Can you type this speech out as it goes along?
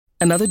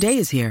Another day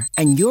is here,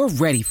 and you're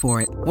ready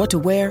for it. What to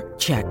wear?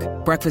 Check.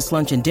 Breakfast,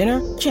 lunch, and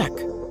dinner? Check.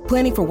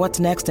 Planning for what's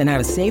next and how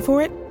to save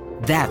for it?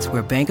 That's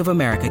where Bank of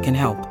America can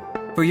help.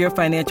 For your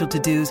financial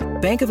to-dos,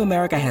 Bank of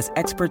America has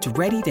experts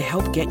ready to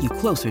help get you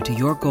closer to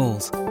your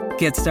goals.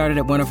 Get started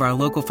at one of our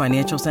local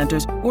financial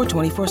centers or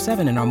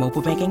 24/7 in our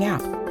mobile banking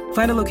app.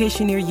 Find a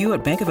location near you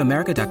at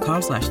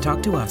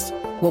bankofamerica.com/talktous.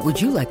 What would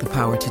you like the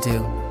power to do?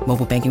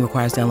 Mobile banking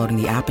requires downloading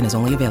the app and is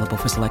only available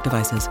for select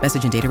devices.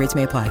 Message and data rates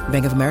may apply.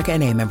 Bank of America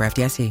N.A., member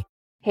FDIC.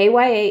 Hey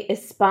YA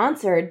is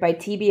sponsored by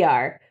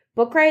TBR,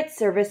 Book Riot's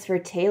service for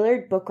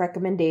tailored book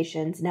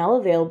recommendations, now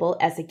available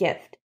as a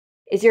gift.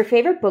 Is your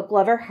favorite book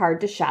lover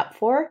hard to shop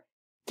for?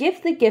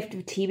 Give the gift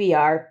of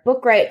TBR,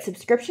 Book Riot's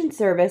subscription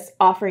service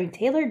offering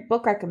tailored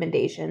book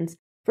recommendations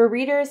for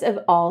readers of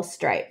all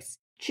stripes.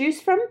 Choose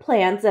from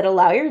plans that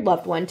allow your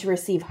loved one to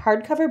receive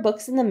hardcover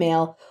books in the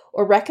mail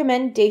or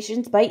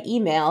recommendations by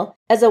email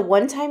as a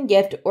one-time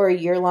gift or a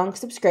year-long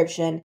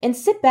subscription, and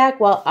sit back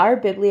while our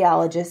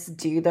bibliologists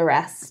do the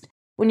rest.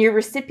 When your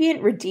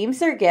recipient redeems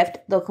their gift,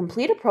 they'll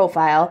complete a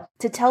profile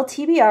to tell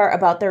TBR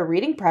about their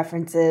reading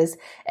preferences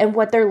and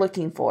what they're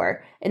looking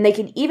for, and they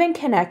can even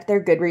connect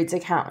their Goodreads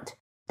account.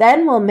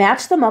 Then we'll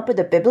match them up with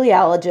a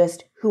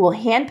bibliologist who will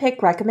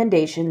handpick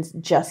recommendations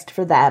just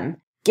for them.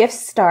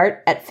 Gifts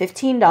start at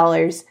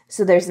 $15,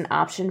 so there's an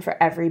option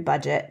for every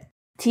budget.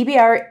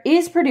 TBR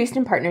is produced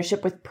in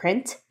partnership with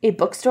Print, a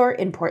bookstore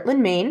in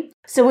Portland, Maine.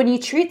 So when you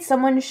treat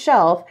someone's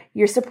shelf,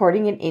 you're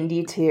supporting an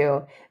indie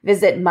too.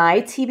 Visit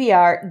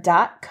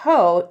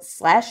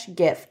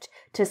mytbr.co/gift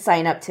to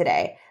sign up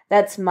today.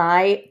 That's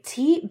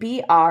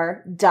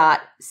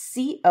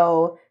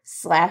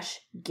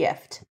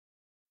mytbr.co/gift.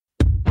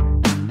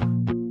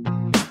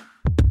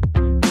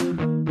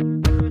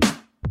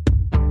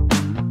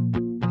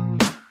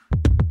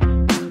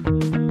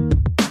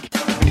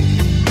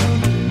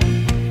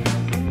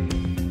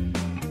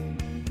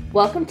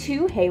 Welcome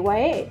to Hey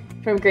YA.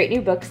 From great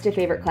new books to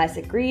favorite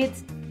classic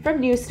reads, from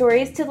news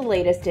stories to the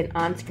latest in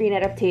on-screen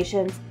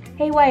adaptations,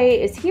 Hey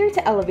YA is here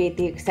to elevate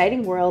the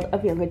exciting world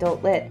of young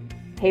adult lit.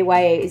 Hey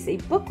YA is a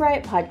Book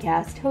Riot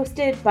podcast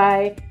hosted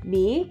by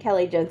me,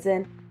 Kelly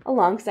Jensen,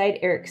 alongside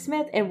Eric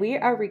Smith, and we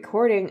are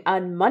recording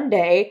on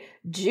Monday,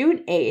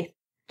 June 8th,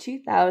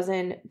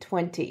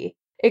 2020.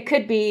 It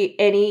could be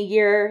any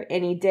year,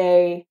 any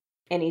day,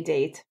 any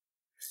date.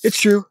 It's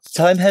true.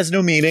 Time has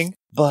no meaning.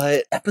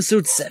 But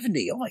episode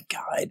 70, oh my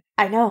god.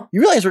 I know. You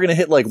realize we're going to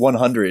hit like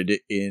 100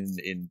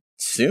 in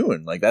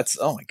soon. Like that's,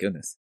 oh my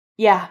goodness.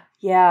 Yeah.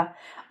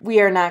 We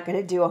are not going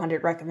to do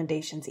 100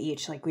 recommendations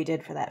each like we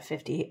did for that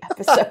 50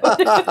 episode.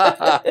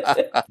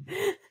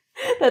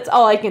 That's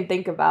all I can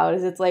think about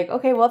is it's like,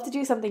 okay, we'll have to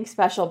do something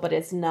special, but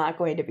it's not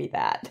going to be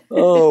that.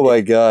 Oh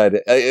my god.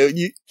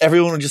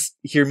 Everyone would just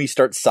hear me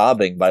start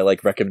sobbing by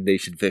like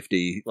recommendation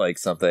 50, like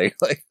something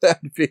like that.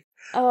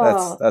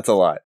 That's a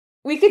lot.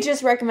 We could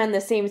just recommend the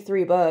same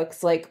 3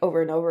 books, like,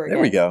 over and over again.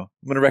 There we go. I'm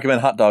going to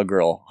recommend Hot Dog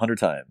Girl 100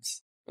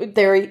 times.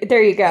 There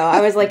you go.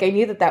 I was like, I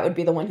knew that would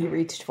be the one he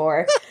reached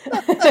for.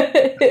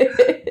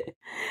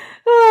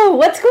 Oh,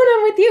 what's going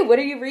on with you? What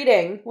are you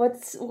reading?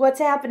 What's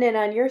happening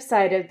on your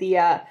side of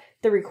the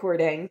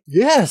recording?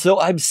 Yeah, so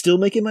I'm still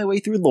making my way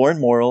through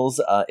Lauren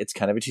Morrill's. It's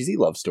kind of a cheesy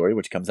love story,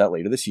 which comes out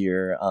later this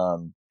year.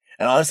 And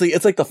honestly,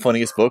 it's like the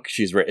funniest book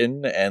she's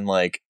written, and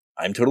like,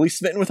 I'm totally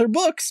smitten with her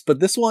books, but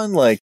this one,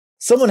 like,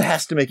 someone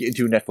has to make it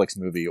into a Netflix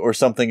movie, or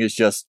something is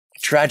just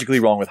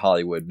tragically wrong with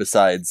Hollywood,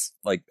 besides,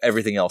 like,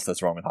 everything else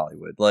that's wrong with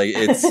Hollywood. Like,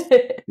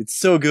 it's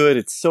so good.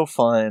 It's so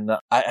fun.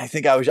 I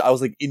think I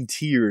was like in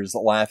tears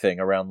laughing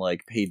around,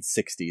 like, page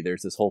 60.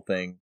 There's this whole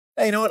thing.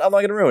 Hey, you know what? I'm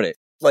not going to ruin it.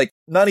 Like,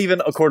 not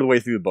even a quarter of the way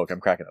through the book,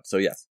 I'm cracking up. So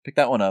yes, pick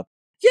that one up.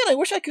 Yeah, and I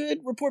wish I could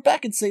report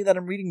back and say that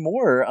I'm reading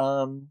more.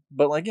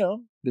 But like, you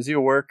know, busy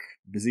at work,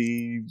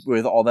 busy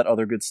with all that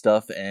other good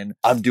stuff, and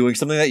I'm doing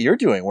something that you're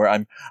doing where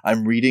I'm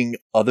reading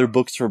other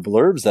books for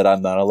blurbs that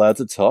I'm not allowed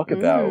to talk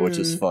about, which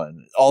is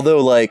fun.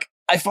 Although, like,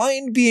 I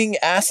find being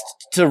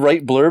asked to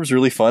write blurbs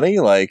really funny.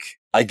 Like,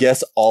 I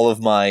guess all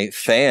of my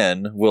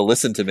fan will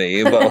listen to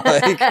me, but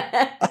like,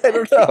 I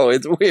don't know,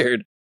 it's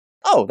weird.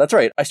 Oh, that's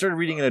right. I started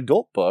reading an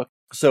adult book.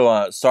 So,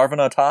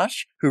 Sarvana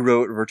Tosh, who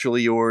wrote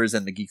Virtually Yours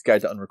and The Geek's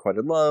Guide to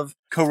Unrequited Love,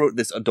 co-wrote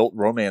this adult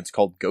romance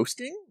called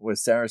Ghosting with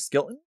Sarah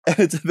Skilton. And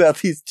it's about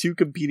these 2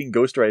 competing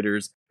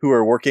ghostwriters who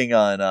are working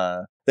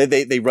on,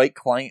 they write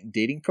client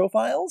dating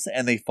profiles,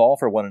 and they fall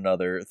for one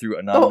another through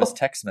anonymous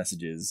text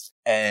messages.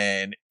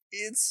 And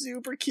it's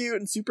super cute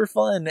and super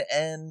fun.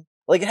 And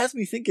like, it has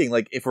me thinking,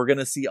 like, if we're going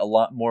to see a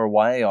lot more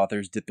YA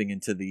authors dipping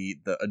into the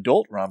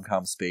adult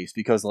rom-com space,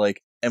 because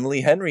like Emily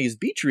Henry's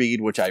Beach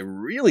Read, which I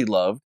really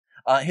loved,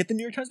 hit the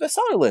New York Times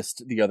bestseller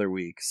list the other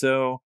week.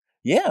 So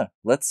yeah,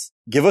 let's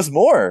give us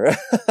more.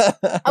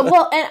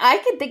 Well, and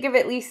I can think of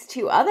at least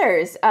 2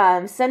 others.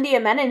 Sandhya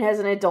Menon has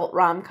an adult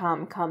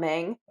rom-com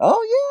coming.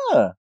 Oh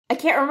yeah. I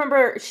can't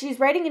remember. She's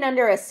writing it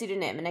under a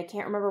pseudonym, and I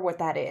can't remember what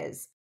that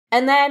is.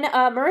 And then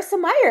Marissa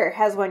Meyer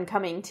has one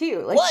coming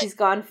too. Like, she's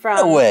gone from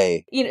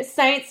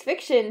science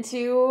fiction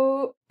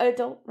to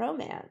adult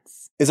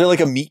romance. Is there like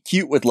a meet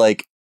cute with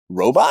like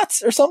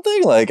robots or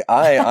something? Like,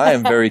 I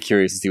am very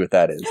curious to see what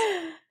that is.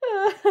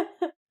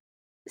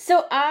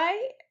 So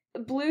I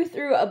blew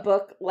through a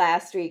book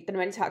last week that I'm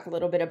going to talk a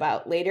little bit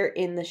about later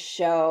in the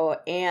show.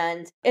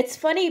 And it's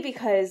funny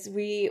because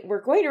we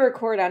were going to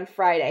record on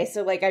Friday.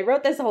 So like I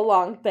wrote this whole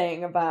long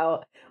thing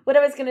about what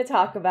I was going to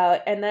talk about.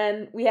 And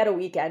then we had a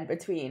weekend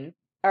between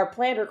our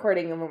planned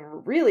recording and when we're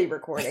really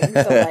recording.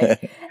 So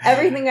like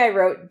everything I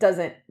wrote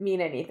doesn't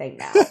mean anything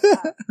now.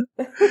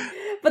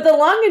 But the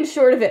long and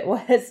short of it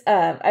was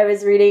I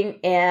was reading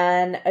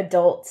an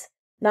adult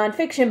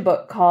nonfiction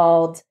book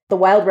called The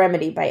Wild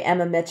Remedy by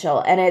Emma Mitchell.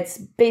 And it's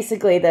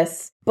basically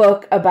this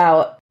book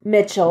about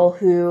Mitchell,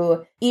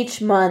 who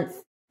each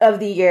month of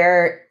the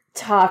year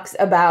talks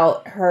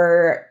about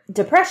her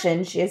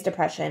depression. She has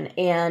depression,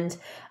 and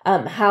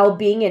how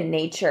being in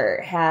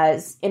nature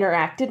has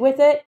interacted with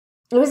it.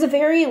 It was a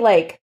very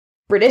like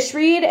British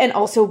read and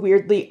also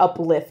weirdly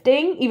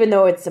uplifting, even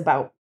though it's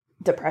about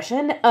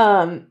depression.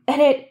 And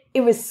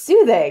it was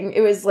soothing.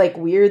 It was like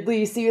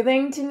weirdly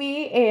soothing to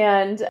me.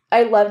 And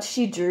I loved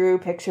she drew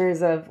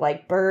pictures of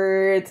like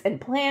birds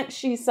and plants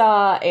she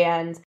saw.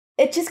 And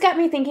it just got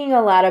me thinking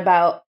a lot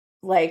about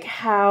like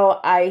how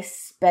I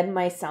spend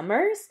my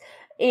summers.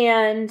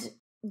 And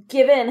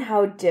given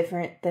how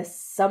different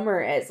this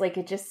summer is, like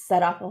it just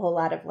set off a whole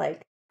lot of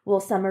like, will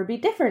summer be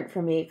different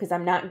for me? Because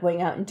I'm not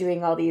going out and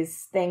doing all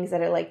these things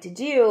that I like to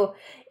do.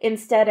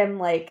 Instead, I'm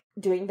like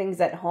doing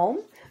things at home.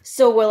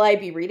 So will I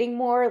be reading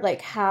more?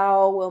 Like,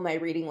 how will my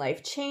reading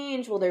life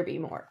change? Will there be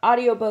more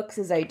audiobooks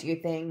as I do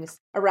things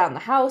around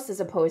the house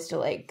as opposed to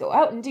like go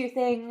out and do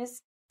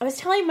things? I was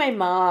telling my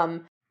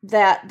mom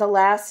that the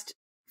last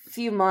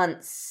few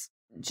months,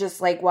 just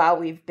like while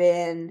we've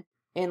been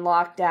in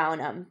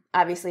lockdown,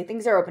 obviously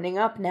things are opening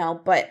up now,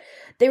 but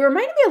they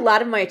reminded me a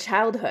lot of my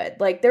childhood.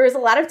 Like there was a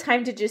lot of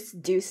time to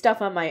just do stuff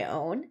on my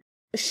own.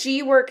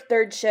 She worked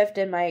third shift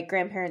and my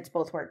grandparents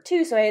both worked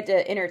too, so I had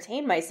to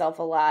entertain myself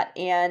a lot.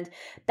 And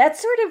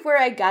that's sort of where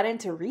I got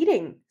into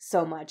reading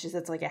so much, is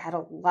it's like I had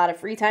a lot of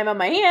free time on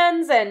my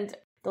hands and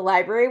the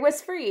library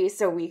was free,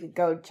 so we could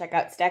go check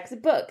out stacks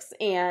of books.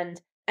 And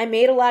I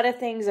made a lot of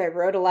things, I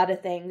wrote a lot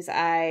of things,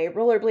 I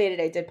rollerbladed,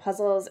 I did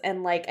puzzles,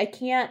 and like I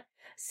can't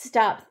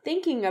stop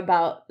thinking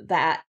about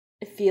that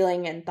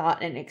feeling and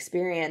thought and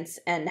experience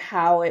and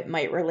how it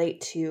might relate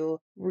to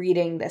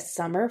reading this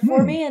summer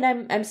for me.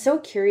 And I'm so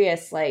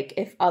curious, like,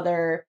 if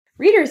other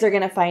readers are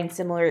going to find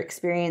similar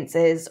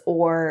experiences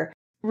or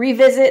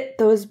revisit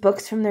those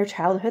books from their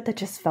childhood that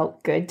just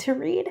felt good to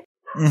read.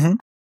 Mm-hmm.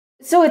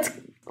 So it's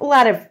a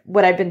lot of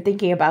what I've been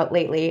thinking about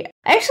lately.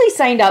 I actually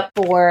signed up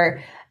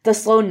for the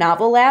Slow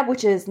Novel Lab,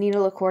 which is Nina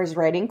LaCour's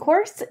writing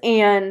course,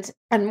 and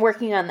I'm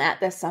working on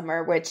that this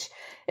summer, which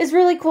is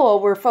really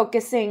cool. We're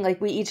focusing, like,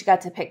 we each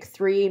got to pick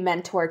 3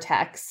 mentor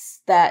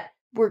texts that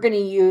we're going to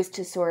use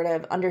to sort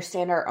of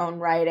understand our own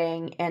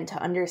writing and to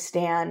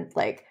understand,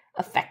 like,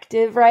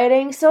 effective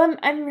writing. So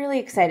I'm really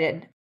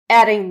excited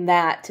adding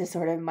that to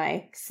sort of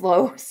my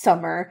slow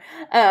summer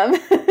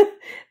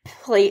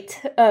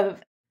plate of,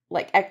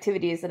 like,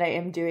 activities that I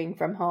am doing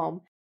from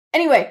home.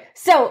 Anyway,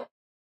 so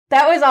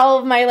that was all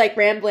of my, like,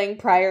 rambling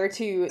prior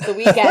to the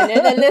weekend.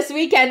 And then this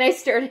weekend I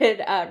started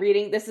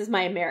reading This Is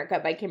My America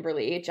by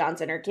Kimberly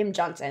Johnson, or Kim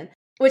Johnson,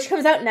 which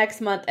comes out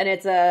next month. And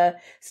it's a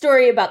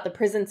story about the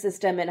prison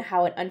system and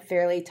how it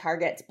unfairly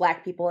targets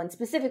Black people, and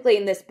specifically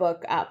in this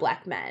book,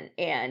 Black men.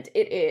 And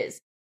it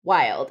is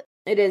wild.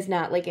 It is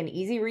not like an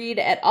easy read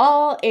at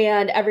all.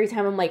 And every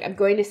time I'm like, I'm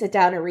going to sit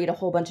down and read a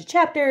whole bunch of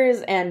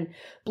chapters and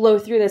blow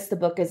through this, the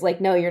book is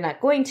like, no, you're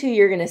not going to.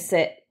 You're going to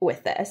sit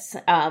with this,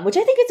 which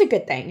I think is a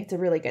good thing. It's a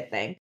really good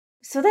thing.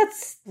 So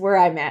that's where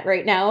I'm at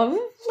right now. I'm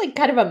like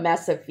kind of a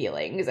mess of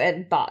feelings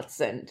and thoughts,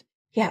 and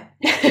yeah.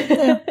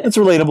 It's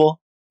relatable.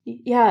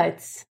 Yeah,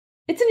 it's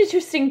an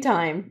interesting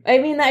time. I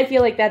mean, I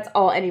feel like that's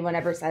all anyone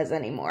ever says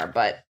anymore,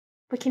 but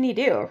what can you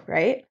do,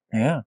 right?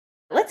 Yeah.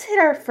 Let's hit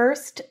our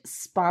first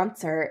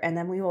sponsor, and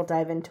then we will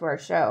dive into our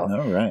show.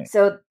 All right.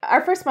 So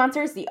our first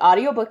sponsor is the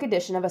audiobook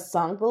edition of A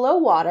Song Below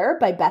Water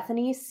by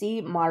Bethany C.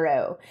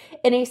 Morrow.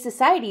 In a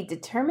society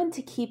determined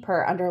to keep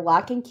her under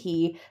lock and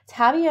key,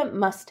 Tavia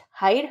must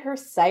hide her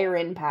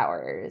siren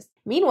powers.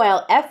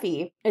 Meanwhile,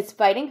 Effie is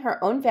fighting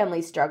her own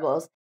family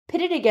struggles,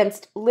 pitted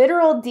against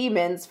literal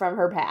demons from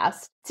her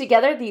past.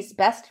 Together, these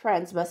best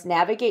friends must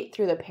navigate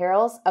through the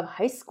perils of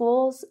high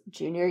school's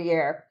junior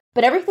year.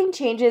 But everything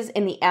changes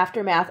in the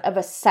aftermath of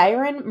a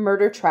siren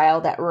murder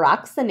trial that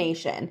rocks the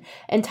nation,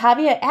 and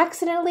Tavia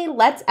accidentally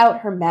lets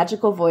out her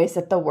magical voice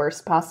at the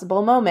worst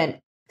possible moment.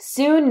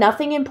 Soon,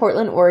 nothing in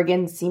Portland,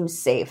 Oregon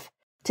seems safe.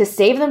 To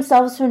save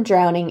themselves from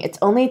drowning, it's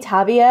only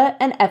Tavia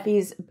and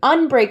Effie's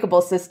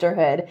unbreakable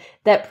sisterhood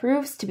that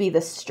proves to be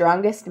the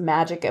strongest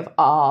magic of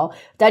all.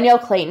 Danielle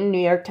Clayton, New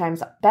York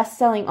Times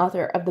bestselling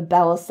author of The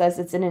Bells, says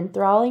it's an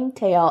enthralling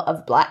tale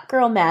of Black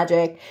girl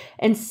magic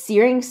and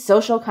searing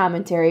social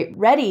commentary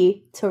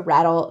ready to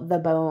rattle the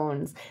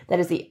bones. That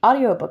is the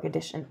audiobook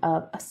edition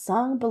of A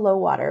Song Below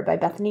Water by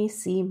Bethany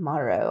C.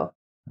 Morrow.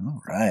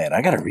 All right.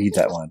 I got to read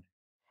that one.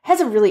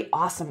 Has a really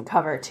awesome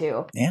cover,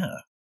 too. Yeah.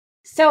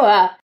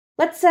 So,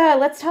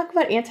 Let's talk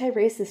about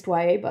anti-racist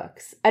YA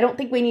books. I don't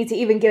think we need to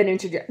even give an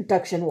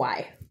introduction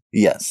why.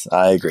 Yes,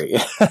 I agree.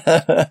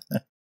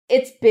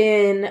 It's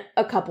been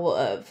a couple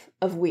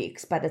of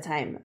weeks by the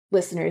time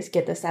listeners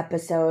get this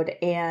episode,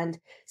 and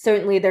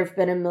certainly there have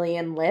been a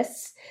million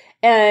lists.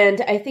 And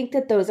I think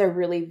that those are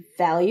really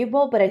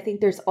valuable, but I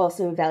think there's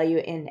also value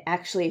in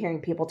actually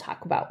hearing people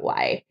talk about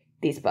why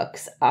these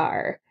books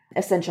are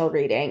essential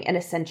reading. And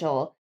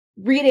essential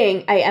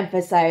reading, I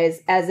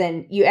emphasize, as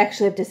in you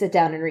actually have to sit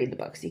down and read the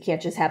books. You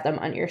can't just have them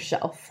on your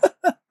shelf.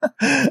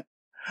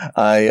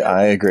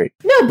 I agree.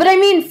 No, but I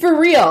mean, for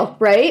real,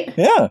 right?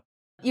 Yeah.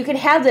 You could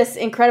have this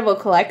incredible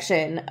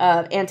collection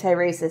of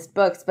anti-racist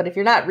books, but if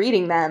you're not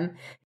reading them,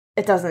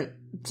 it doesn't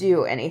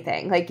do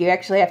anything. Like, you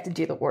actually have to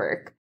do the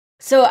work.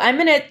 So I'm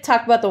going to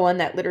talk about the one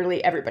that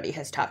literally everybody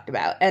has talked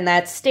about, and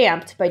that's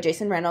Stamped by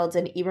Jason Reynolds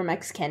and Ibram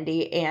X.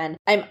 Kendi. And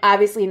I'm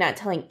obviously not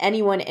telling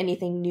anyone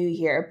anything new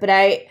here, but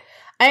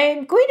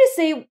I'm going to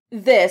say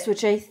this,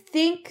 which I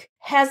think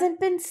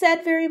hasn't been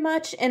said very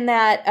much, in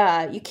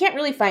that you can't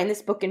really find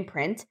this book in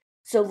print.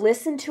 So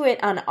listen to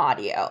it on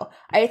audio.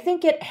 I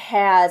think it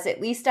has, at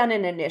least on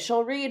an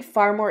initial read,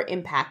 far more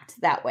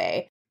impact that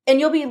way. And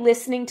you'll be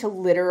listening to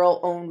literal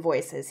own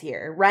voices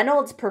here.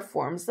 Reynolds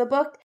performs the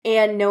book,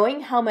 and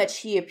knowing how much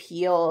he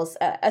appeals,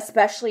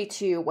 especially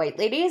to white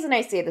ladies, and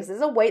I say this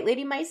as a white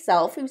lady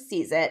myself who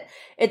sees it,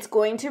 it's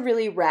going to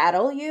really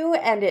rattle you,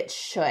 and it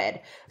should.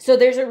 So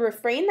there's a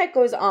refrain that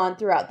goes on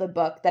throughout the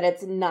book that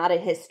it's not a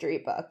history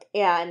book.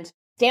 And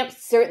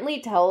Stamped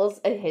certainly tells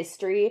a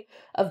history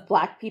of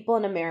Black people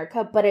in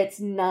America, but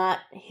it's not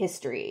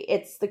history.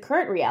 It's the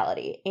current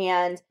reality.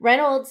 And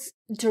Reynolds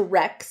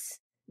directs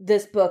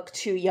this book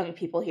to young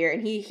people here,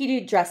 and he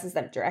addresses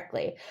them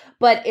directly.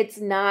 But it's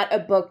not a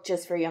book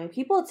just for young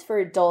people. It's for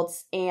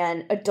adults,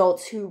 and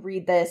adults who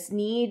read this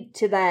need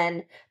to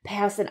then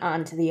pass it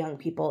on to the young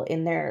people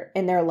in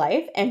their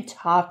life and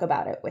talk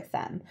about it with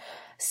them.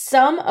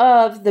 Some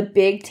of the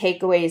big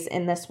takeaways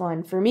in this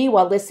one for me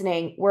while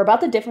listening were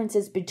about the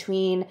differences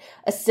between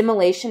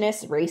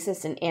assimilationist,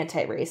 racist, and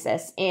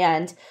anti-racist.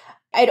 And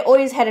I'd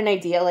always had an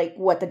idea like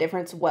what the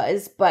difference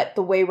was, but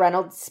the way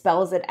Reynolds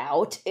spells it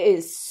out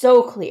is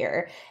so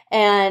clear.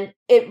 And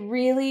it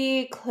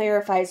really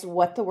clarifies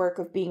what the work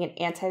of being an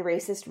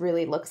anti-racist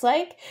really looks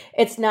like.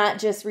 It's not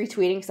just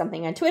retweeting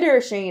something on Twitter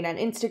or sharing it on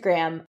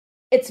Instagram.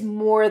 It's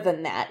more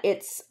than that.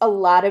 It's a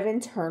lot of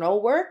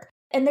internal work.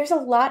 And there's a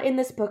lot in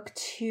this book,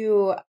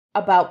 too,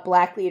 about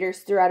Black leaders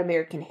throughout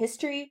American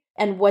history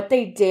and what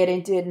they did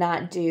and did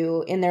not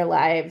do in their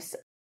lives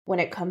when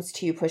it comes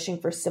to pushing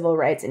for civil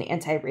rights and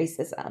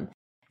anti-racism.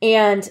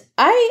 And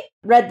I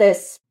read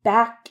this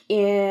back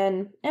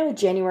in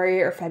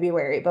January or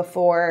February,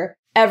 before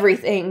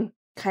everything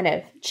kind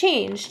of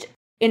changed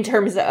in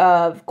terms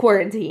of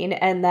quarantine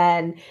and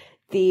then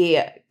the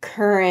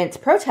current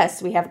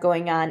protests we have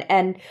going on.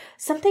 And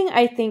something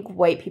I think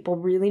white people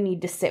really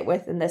need to sit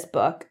with in this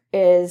book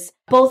is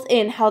both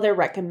in how they're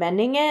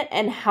recommending it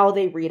and how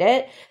they read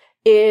it,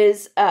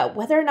 is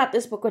whether or not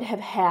this book would have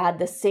had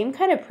the same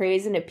kind of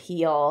praise and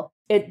appeal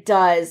it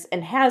does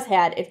and has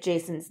had if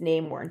Jason's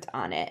name weren't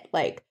on it.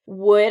 Like,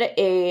 would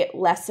a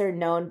lesser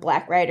known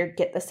Black writer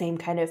get the same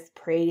kind of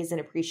praise and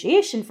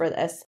appreciation for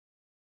this?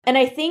 And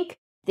I think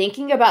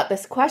thinking about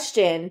this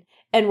question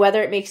and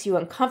whether it makes you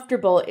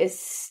uncomfortable is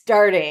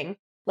starting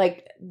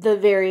like the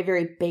very,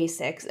 very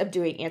basics of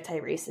doing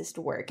anti-racist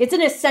work. It's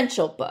an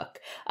essential book,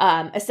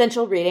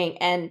 essential reading,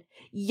 and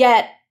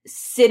yet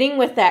sitting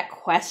with that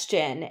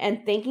question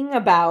and thinking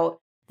about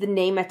the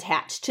name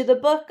attached to the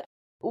book,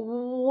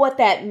 what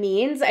that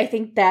means, I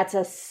think that's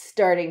a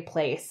starting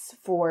place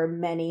for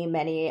many,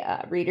 many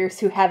readers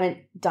who haven't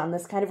done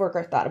this kind of work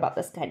or thought about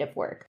this kind of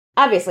work.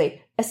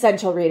 Obviously,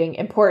 essential reading,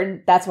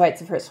 important. That's why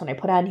it's the first one I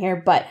put on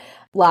here, but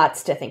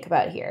lots to think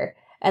about here.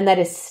 And that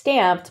is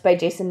Stamped by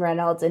Jason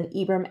Reynolds and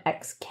Ibram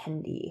X.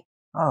 Kendi.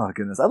 Oh,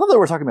 goodness. I love that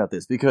we're talking about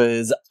this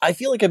because I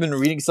feel like I've been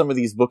reading some of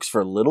these books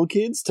for little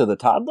kids to the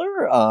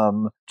toddler,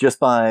 just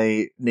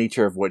by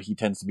nature of what he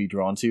tends to be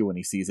drawn to when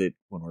he sees it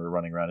when we're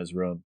running around his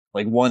room.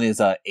 Like, one is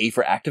A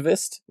for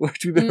Activist,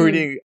 which we've been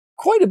reading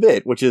quite a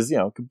bit, which is,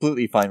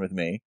 completely fine with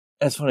me.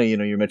 And it's funny,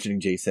 you're mentioning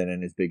Jason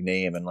and his big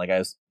name, and like I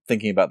was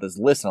thinking about this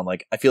list, and I'm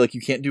like, I feel like you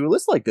can't do a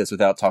list like this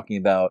without talking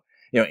about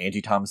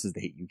Angie Thomas's The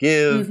Hate U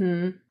Give.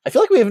 Mm-hmm. I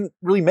feel like we haven't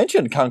really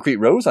mentioned Concrete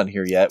Rose on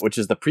here yet, which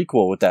is the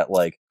prequel with that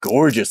like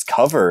gorgeous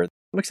cover.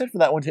 I'm excited for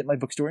that one to hit my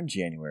bookstore in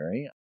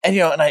January. And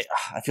and I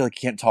feel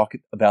like you can't talk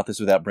about this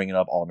without bringing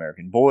up All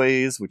American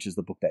Boys, which is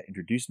the book that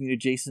introduced me to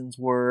Jason's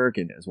work,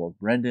 and as well as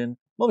Brendan.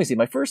 Let me see.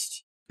 My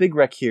first big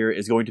rec here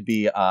is going to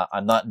be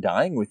I'm Not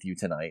Dying With You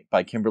Tonight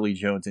by Kimberly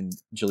Jones and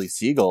Jilly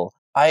Siegel.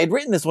 I had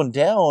written this one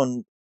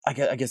down, I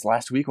guess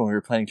last week when we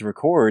were planning to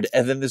record,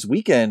 and then this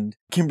weekend,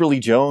 Kimberly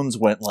Jones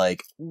went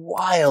like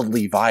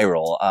wildly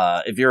viral.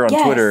 If you're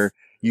on Twitter,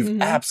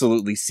 you've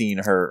absolutely seen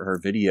her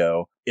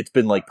video. It's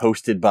been like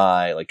posted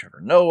by like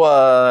Trevor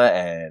Noah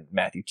and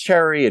Matthew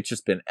Cherry. It's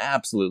just been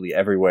absolutely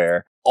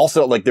everywhere.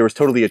 Also, like, there was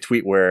totally a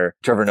tweet where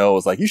Trevor Noah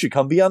was like, you should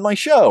come be on my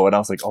show. And I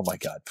was like, oh my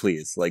God,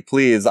 please,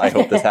 I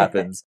hope this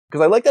happens.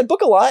 Because I like that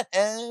book a lot.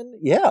 And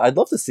yeah, I'd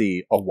love to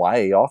see a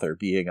YA author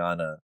being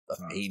on a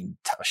main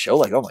show.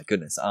 Like, oh my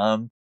goodness.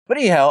 But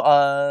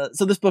anyhow,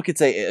 so this book,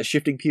 it's a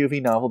shifting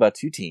POV novel about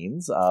two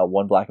teens,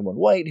 one black and one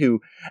white,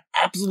 who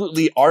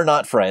absolutely are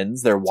not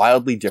friends. They're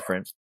wildly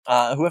different,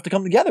 who have to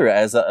come together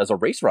as a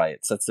race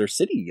riot sets their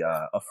city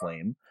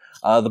aflame.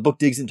 The book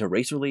digs into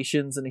race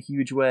relations in a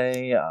huge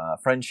way,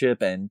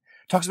 friendship, and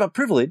talks about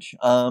privilege.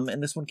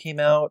 And this one came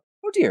out,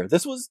 oh dear,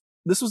 this was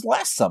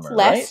last summer,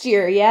 last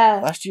year, yeah.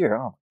 Last year,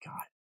 oh my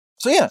God.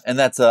 So yeah, and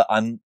that's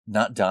I'm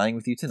Not Dying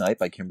With You Tonight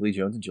by Kimberly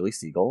Jones and Julie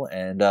Siegel.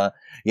 And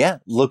yeah,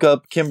 look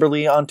up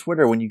Kimberly on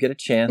Twitter when you get a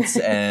chance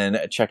and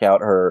check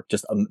out her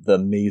the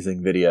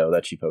amazing video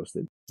that she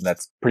posted. And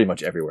that's pretty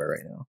much everywhere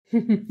right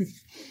now.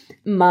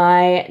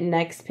 My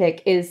next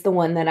pick is the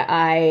one that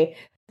I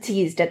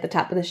teased at the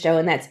top of the show,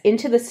 and that's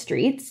Into the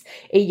Streets,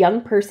 a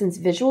young person's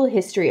visual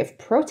history of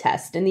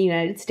protest in the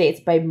United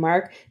States by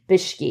Mark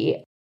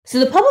Bischke. So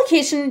the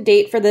publication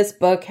date for this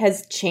book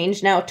has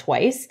changed now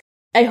twice.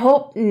 I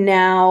hope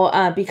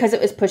now, because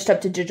it was pushed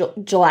up to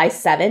July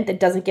 7th, it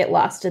doesn't get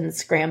lost in the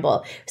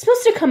scramble. It's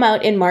supposed to come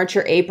out in March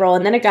or April,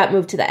 and then it got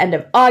moved to the end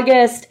of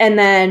August, and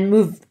then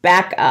moved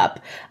back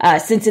up,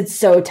 since it's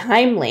so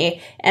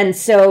timely. And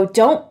so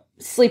don't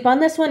sleep on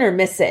this one or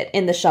miss it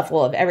in the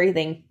shuffle of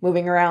everything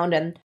moving around.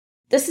 And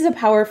this is a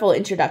powerful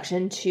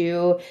introduction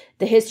to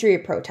the history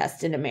of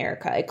protest in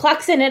America. It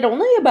clocks in at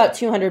only about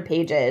 200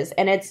 pages,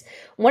 and it's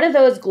one of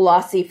those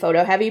glossy,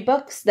 photo-heavy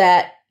books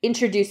that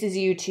introduces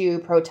you to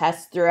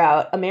protests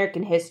throughout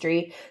American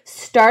history,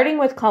 starting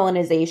with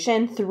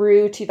colonization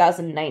through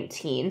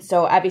 2019.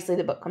 So obviously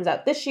the book comes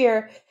out this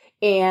year,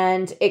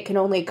 and it can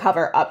only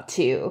cover up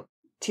to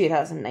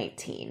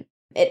 2019.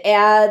 It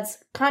adds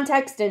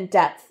context and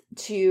depth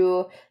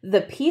to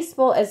the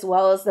peaceful as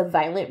well as the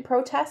violent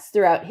protests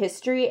throughout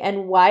history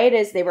and why it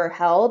is they were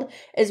held,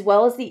 as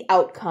well as the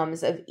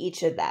outcomes of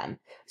each of them.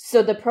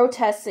 So the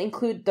protests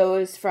include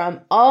those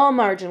from all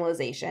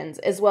marginalizations,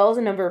 as well as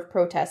a number of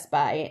protests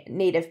by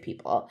Native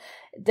people.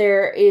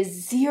 There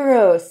is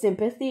zero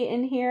sympathy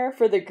in here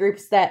for the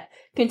groups that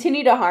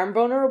continue to harm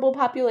vulnerable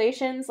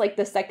populations, like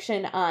the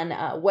section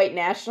on white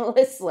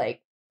nationalists.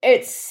 Like,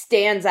 it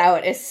stands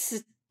out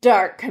as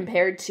stark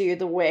compared to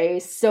the way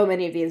so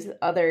many of these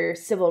other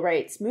civil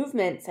rights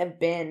movements have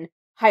been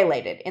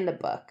highlighted in the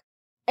book.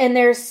 And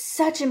there's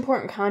such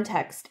important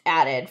context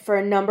added for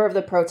a number of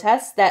the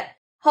protests that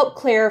help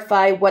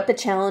clarify what the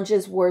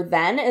challenges were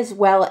then, as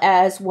well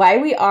as why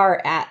we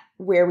are at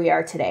where we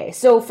are today.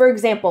 So, for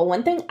example,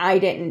 one thing I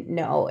didn't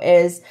know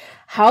is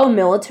how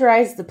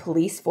militarized the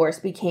police force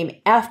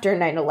became after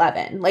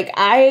 9/11. Like,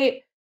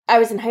 I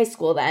was in high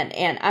school then,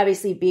 and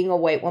obviously being a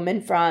white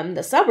woman from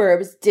the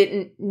suburbs,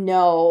 didn't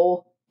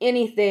know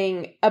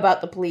anything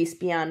about the police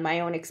beyond my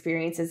own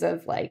experiences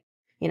of, like,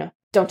 you know,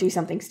 don't do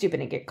something stupid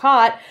and get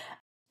caught.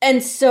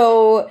 And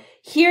so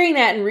hearing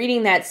that and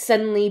reading that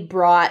suddenly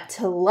brought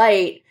to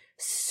light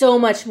so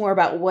much more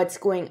about what's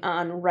going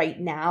on right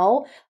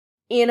now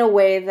in a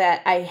way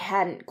that I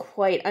hadn't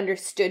quite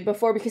understood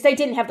before because I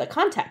didn't have the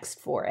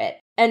context for it.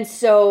 And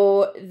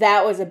so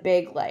that was a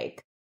big,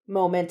 like,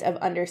 moment of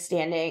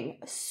understanding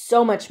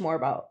so much more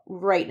about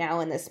right now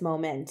in this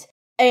moment.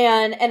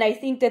 And I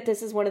think that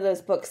this is one of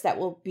those books that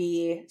will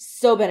be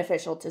so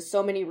beneficial to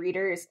so many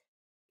readers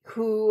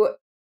who,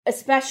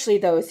 especially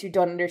those who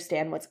don't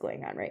understand what's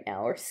going on right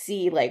now or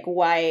see, like,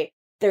 why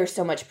there's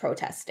so much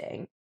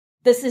protesting.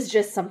 This is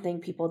just something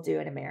people do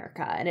in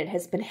America, and it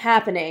has been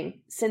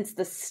happening since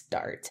the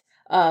start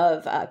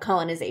of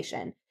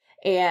colonization.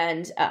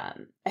 And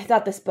I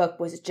thought this book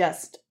was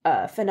just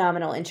a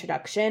phenomenal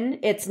introduction.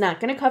 It's not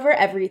going to cover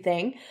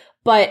everything,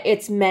 but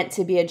it's meant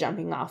to be a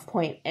jumping off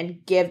point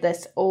and give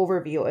this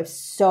overview of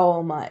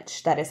so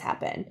much that has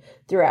happened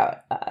throughout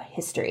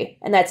history.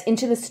 And that's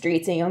Into the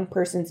Streets, a young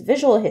person's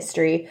visual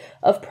history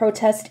of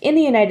protest in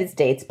the United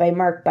States by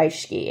Mark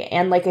Bischke.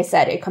 And like I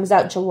said, it comes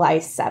out July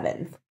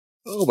 7th.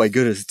 Oh my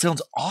goodness, it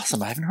sounds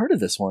awesome. I haven't heard of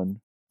this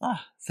one.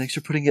 Thanks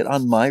for putting it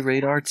on my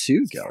radar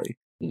too, Kelly.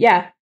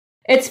 Yeah.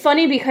 It's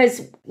funny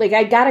because, like,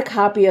 I got a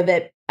copy of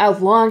it a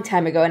long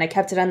time ago, and I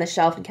kept it on the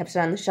shelf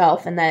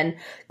and then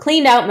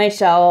cleaned out my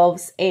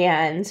shelves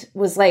and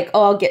was like,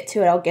 oh, I'll get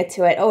to it.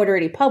 Oh, it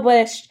already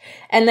published.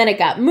 And then it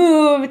got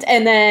moved.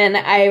 And then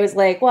I was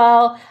like,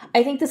 well,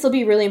 I think this will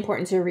be really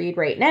important to read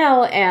right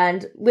now.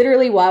 And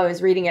literally while I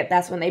was reading it,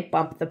 that's when they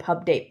bumped the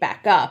pub date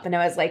back up. And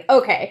I was like,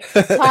 okay,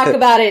 talk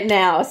about it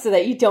now so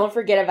that you don't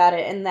forget about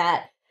it, and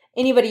that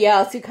anybody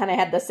else who kind of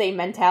had the same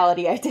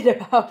mentality I did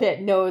about it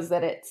knows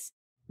that it's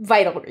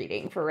vital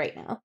reading for right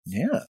now.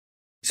 Yeah.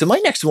 So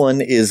my next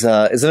one is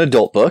an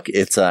adult book.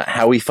 It's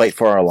How We Fight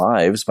for Our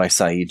Lives by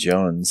Saeed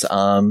Jones.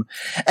 And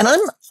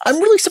I'm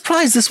really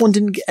surprised this one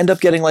didn't end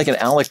up getting like an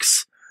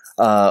Alex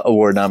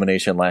Award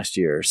nomination last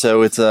year.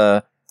 So it's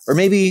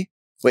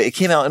it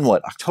came out in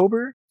what,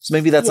 October? So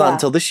maybe that's not Yeah.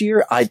 until this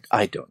year. I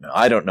don't know.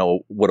 I don't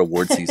know what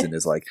award season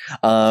is like.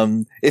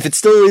 If it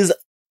still is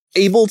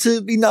able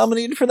to be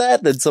nominated for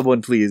that, then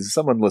someone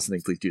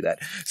listening, please do that.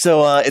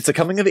 So it's a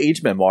coming of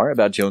age memoir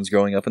about Jones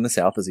growing up in the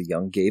South as a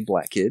young gay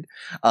black kid,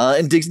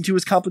 and digs into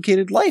his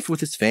complicated life with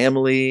his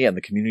family and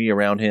the community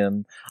around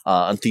him,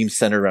 on themes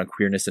centered around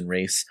queerness and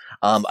race.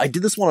 I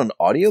did this one on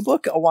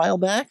audiobook a while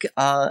back.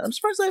 I'm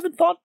surprised I haven't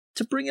thought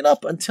to bring it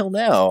up until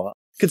now,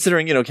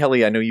 considering,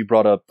 Kelly, I know you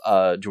brought up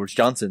George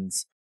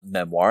Johnson's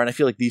memoir, and I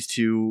feel like these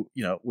two,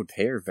 would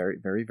pair very,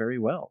 very, very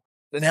well.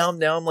 And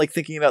now I'm like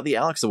thinking about the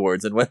Alex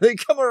Awards and when they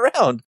come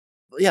around.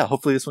 Yeah,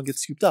 hopefully this one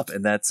gets scooped up.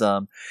 And that's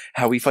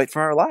How We Fight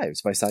for Our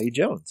Lives by Saeed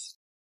Jones.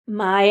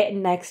 My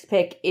next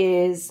pick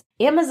is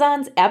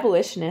Amazon's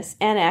Abolitionists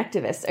and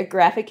Activists, a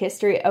graphic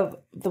history of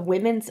the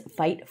women's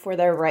fight for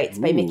their rights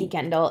by Mikki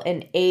Kendall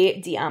and A.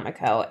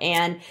 D'Amico.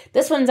 And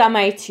this one's on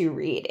my to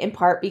read, in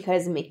part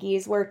because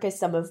Mikki's work is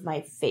some of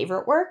my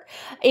favorite work.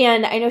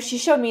 And I know she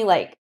showed me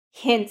like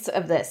hints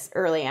of this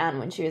early on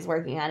when she was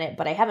working on it,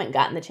 but I haven't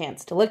gotten the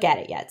chance to look at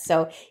it yet.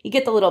 So you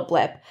get the little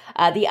blip.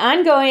 The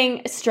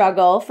ongoing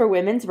struggle for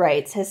women's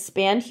rights has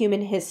spanned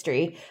human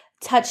history,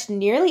 touched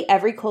nearly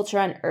every culture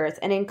on Earth,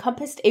 and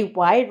encompassed a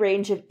wide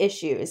range of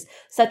issues,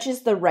 such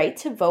as the right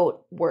to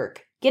vote,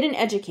 work, get an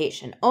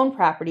education, own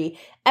property,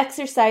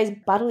 exercise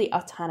bodily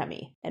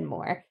autonomy, and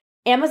more.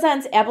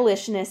 Amazon's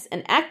Abolitionists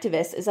and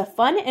Activists is a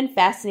fun and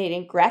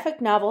fascinating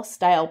graphic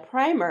novel-style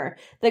primer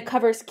that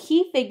covers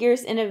key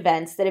figures and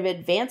events that have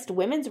advanced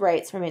women's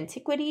rights from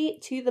antiquity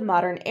to the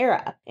modern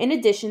era. In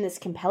addition, this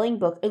compelling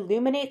book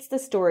illuminates the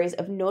stories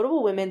of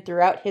notable women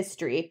throughout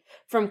history,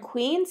 from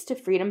queens to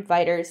freedom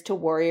fighters to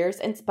warriors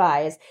and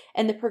spies,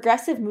 and the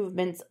progressive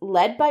movements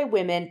led by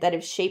women that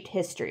have shaped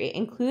history,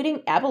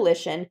 including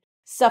abolition,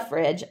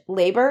 suffrage,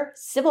 labor,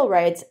 civil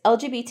rights,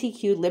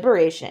 LGBTQ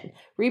liberation,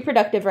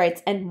 reproductive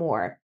rights, and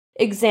more.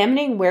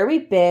 Examining where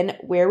we've been,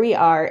 where we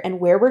are, and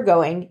where we're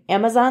going,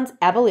 Amazon's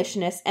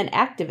Abolitionists and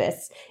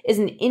Activists is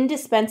an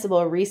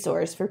indispensable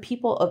resource for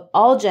people of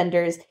all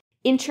genders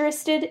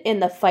interested in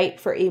the fight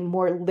for a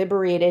more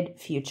liberated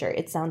future.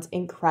 It sounds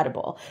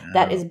incredible. Oh.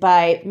 That is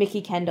by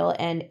Mikki Kendall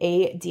and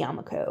A.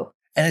 D'Amico.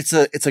 And it's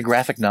a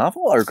graphic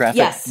novel or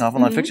graphic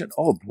novel nonfiction?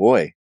 Oh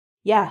boy.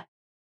 Yeah.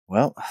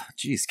 Well,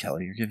 geez,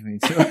 Kelly, you're giving me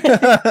two.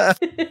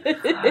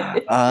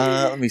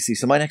 Let me see.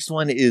 So my next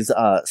one is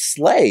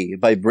Slay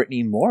by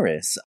Brittany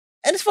Morris.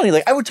 And it's funny,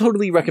 like I would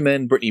totally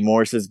recommend Brittany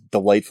Morris's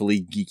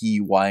delightfully geeky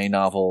YA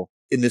novel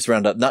in this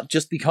roundup, not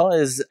just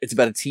because it's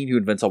about a teen who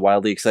invents a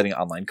wildly exciting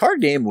online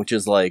card game, which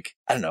is like,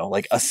 I don't know,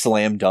 like a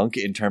slam dunk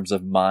in terms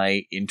of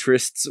my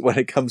interests when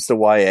it comes to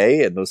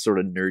YA and those sort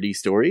of nerdy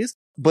stories,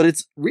 but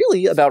it's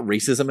really about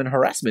racism and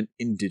harassment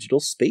in digital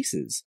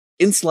spaces.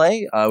 In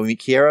Slay, we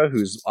meet Kiara,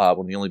 who's one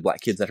of the only black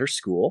kids at her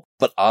school,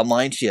 but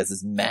online she has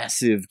this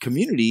massive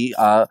community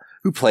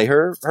who play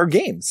her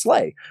game,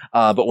 Slay.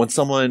 But when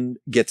someone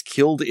gets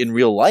killed in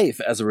real life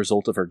as a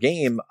result of her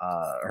game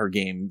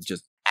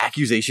just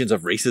accusations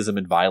of racism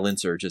and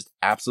violence are just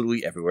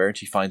absolutely everywhere, and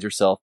she finds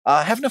herself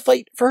having to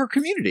fight for her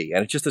community.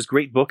 And it's just this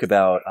great book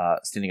about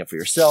standing up for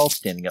yourself,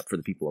 standing up for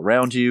the people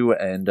around you,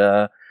 and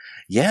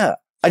yeah,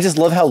 I just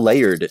love how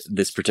layered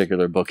this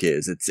particular book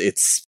is.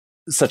 It's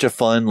such a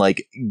fun,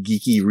 like,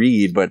 geeky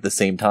read, but at the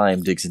same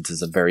time digs into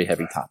some very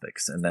heavy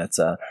topics. And that's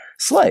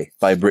Slay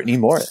by Brittany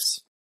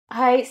Morris.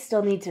 I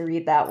still need to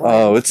read that one.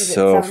 Oh, it's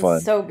so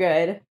fun. So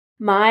good.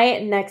 My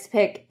next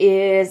pick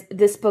is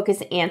This Book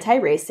is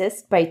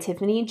Anti-Racist by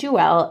Tiffany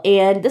Jewell.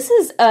 And this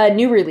is a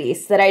new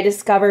release that I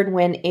discovered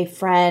when a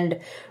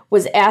friend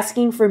was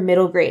asking for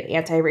middle grade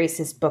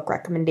anti-racist book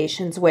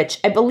recommendations,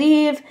 which I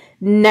believe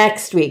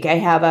next week I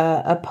have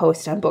a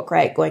post on Book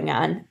Riot going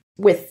on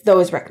with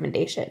those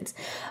recommendations.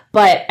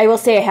 But I will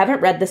say I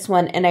haven't read this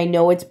one, and I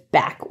know it's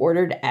back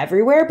ordered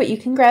everywhere, but you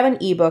can grab an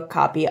ebook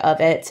copy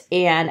of it.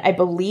 And I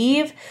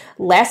believe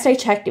last I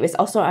checked, it was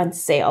also on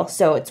sale.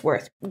 So it's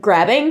worth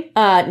grabbing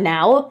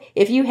now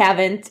if you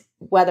haven't,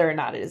 whether or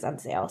not it is on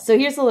sale. So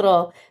here's a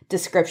little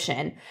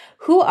description.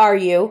 Who are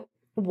you?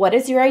 What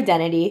is your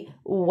identity?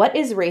 What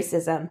is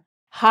racism?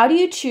 How do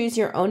you choose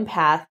your own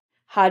path?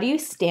 How do you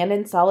stand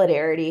in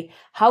solidarity?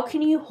 How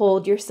can you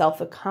hold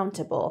yourself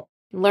accountable?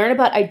 Learn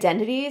about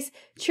identities,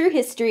 true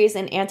histories,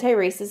 and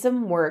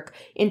anti-racism work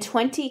in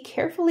 20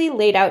 carefully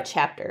laid out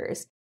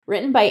chapters.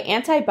 Written by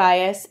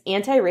anti-bias,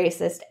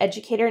 anti-racist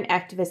educator and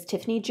activist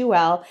Tiffany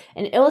Jewell,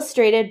 and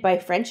illustrated by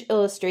French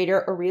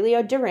illustrator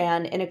Aurelio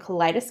Duran in a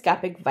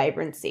kaleidoscopic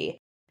vibrancy.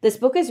 This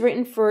book is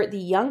written for the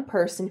young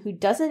person who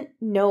doesn't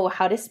know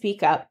how to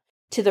speak up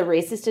to the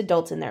racist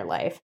adult in their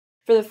life.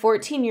 For the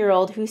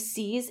 14-year-old who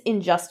sees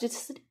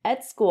injustice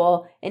at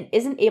school and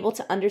isn't able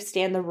to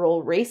understand the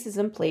role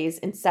racism plays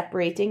in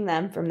separating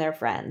them from their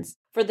friends.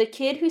 For the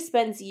kid who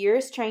spends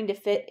years trying to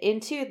fit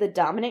into the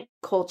dominant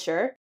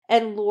culture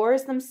and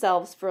lowers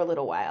themselves for a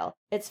little while.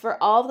 It's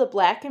for all of the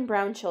black and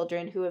brown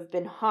children who have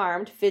been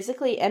harmed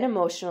physically and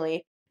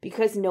emotionally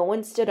because no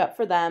one stood up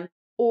for them,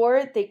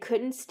 or they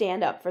couldn't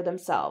stand up for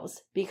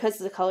themselves because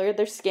the color of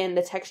their skin,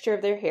 the texture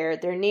of their hair,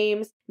 their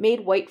names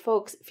made white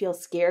folks feel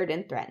scared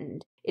and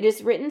threatened. It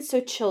is written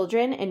so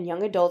children and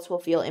young adults will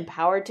feel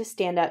empowered to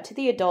stand up to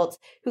the adults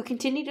who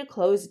continue to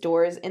close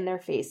doors in their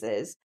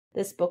faces.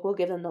 This book will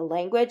give them the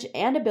language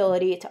and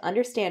ability to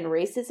understand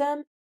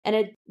racism and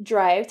a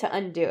drive to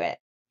undo it.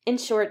 In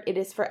short, it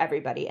is for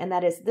everybody, and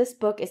that is This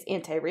Book is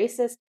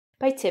Anti-Racist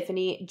by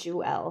Tiffany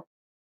Jewell.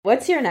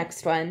 What's your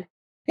next one?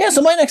 Yeah,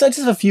 so my next, I just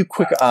have a few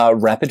quick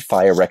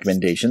rapid-fire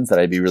recommendations that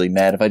I'd be really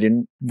mad if I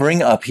didn't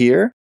bring up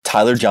here.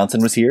 Tyler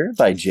Johnson Was Here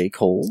by Jay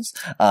Coles.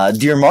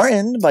 Dear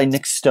Martin by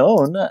Nick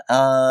Stone.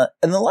 And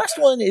the last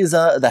one is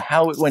the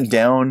How It Went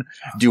Down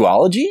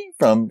duology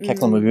from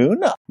Kekla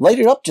Magoon. Light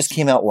It Up just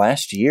came out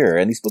last year,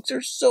 and these books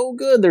are so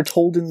good. They're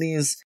told in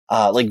these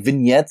like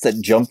vignettes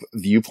that jump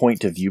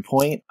viewpoint to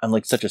viewpoint. I'm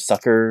like such a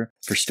sucker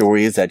for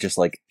stories that just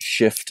like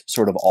shift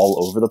sort of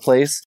all over the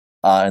place.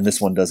 And this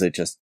one does it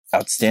just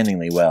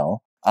outstandingly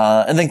well.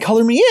 And then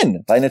Color Me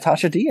In by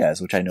Natasha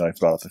Diaz, which I know I've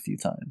brought up a few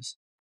times.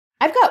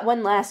 I've got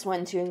one last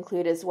one to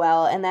include as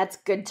well, and that's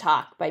Good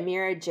Talk by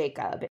Mira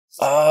Jacob.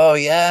 Oh,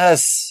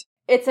 yes.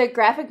 It's a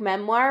graphic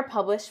memoir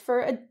published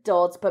for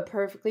adults, but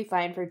perfectly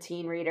fine for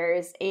teen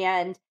readers.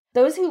 And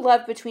those who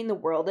love Between the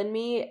World and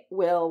Me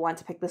will want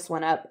to pick this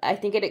one up. I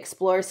think it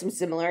explores some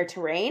similar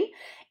terrain.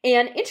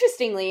 And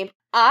interestingly,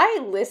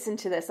 I listened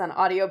to this on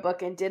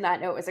audiobook and did not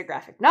know it was a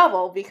graphic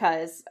novel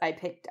because I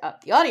picked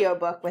up the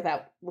audiobook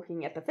without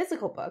looking at the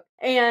physical book.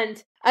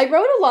 And I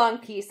wrote a long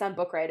piece on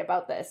BookRight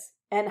about this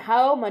and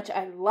how much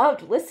I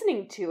loved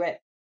listening to it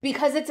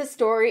because it's a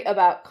story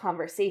about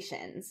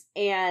conversations.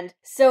 And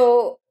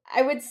so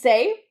I would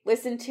say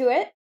listen to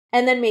it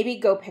and then maybe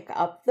go pick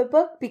up the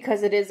book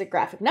because it is a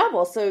graphic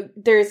novel. So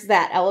there's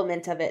that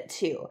element of it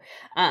too.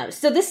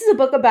 So this is a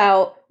book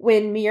about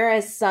when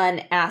Mira's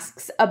son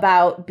asks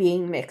about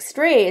being mixed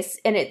race,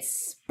 and it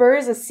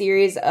spurs a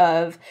series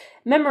of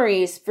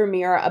memories for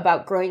Mira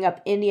about growing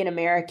up Indian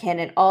American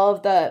and all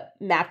of the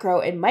macro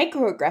and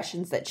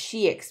microaggressions that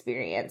she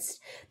experienced.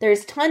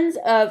 There's tons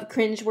of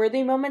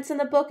cringeworthy moments in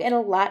the book and a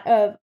lot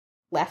of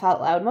laugh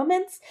out loud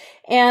moments.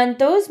 And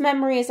those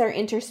memories are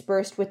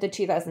interspersed with the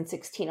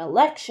 2016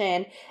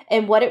 election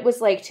and what it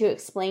was like to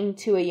explain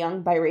to a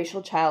young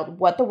biracial child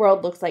what the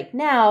world looks like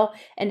now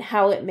and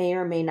how it may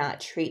or may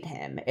not treat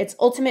him. It's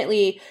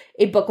ultimately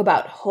a book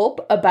about hope,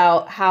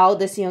 about how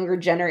this younger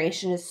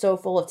generation is so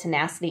full of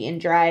tenacity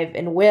and drive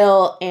and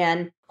will,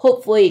 and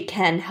hopefully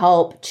can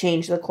help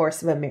change the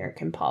course of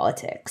American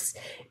politics.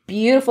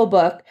 Beautiful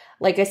book.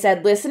 Like I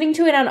said, listening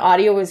to it on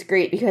audio was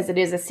great because it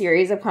is a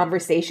series of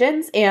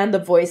conversations and the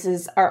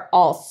voices are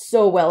all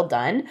so well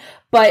done.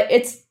 But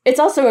it's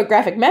also a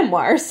graphic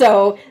memoir,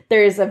 so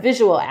there's a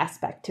visual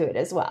aspect to it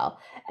as well.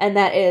 And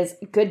that is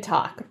Good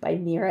Talk by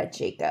Mira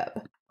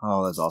Jacob.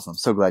 Oh, that's awesome.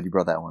 So glad you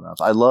brought that one up.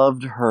 I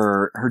loved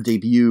her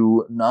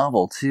debut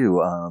novel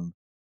too.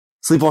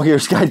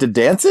 Sleepwalker's Guide to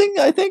Dancing,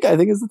 I think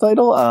is the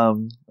title.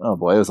 Oh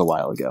boy, it was a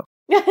while ago.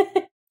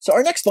 So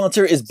our next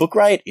sponsor is Book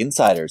Riot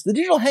Insiders, the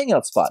digital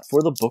hangout spot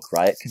for the Book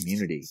Riot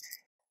community.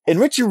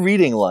 Enrich your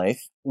reading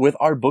life with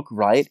our Book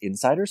Riot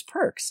Insiders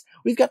perks.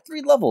 We've got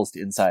 3 levels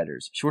to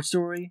Insiders: short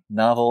story,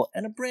 novel,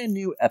 and a brand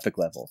new epic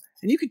level.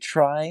 And you could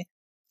try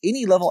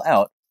any level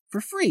out for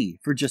free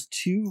for just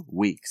 2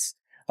 weeks.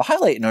 The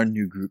highlight in our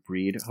new group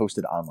read,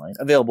 hosted online,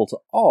 available to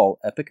all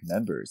Epic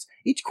members.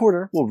 Each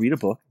quarter, we'll read a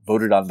book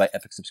voted on by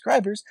Epic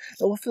subscribers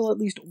that will fill at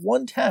least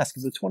one task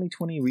of the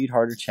 2020 Read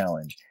Harder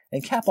Challenge,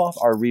 and cap off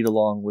our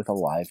read-along with a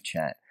live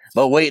chat.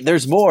 But wait,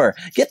 there's more!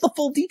 Get the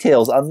full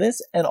details on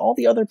this and all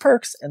the other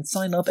perks and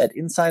sign up at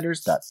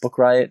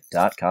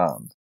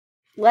insiders.bookriot.com.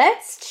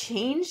 Let's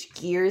change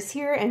gears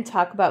here and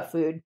talk about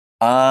food.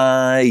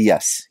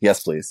 Yes.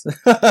 Yes, please.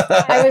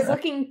 I was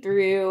looking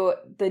through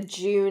the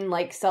June,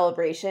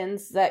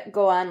 celebrations that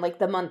go on,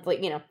 the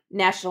monthly,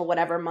 national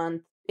whatever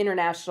month,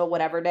 international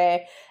whatever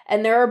day.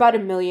 And there are about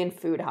 1 million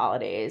food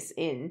holidays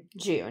in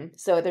June.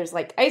 So there's,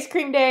 ice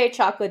cream day,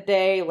 chocolate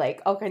day,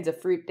 all kinds of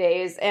fruit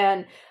days.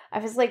 And I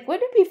was like,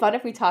 wouldn't it be fun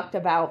if we talked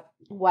about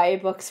YA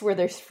books where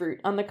there's fruit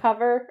on the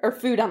cover, or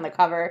food on the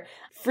cover?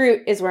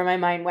 Fruit is where my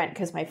mind went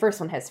because my first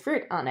one has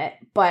fruit on it.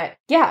 But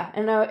yeah,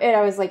 and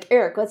I was like,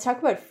 Eric, let's talk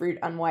about fruit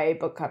on YA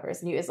book covers.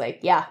 And he was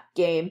like, yeah,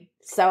 game.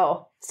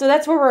 So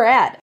that's where we're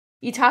at.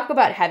 You talk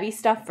about heavy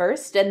stuff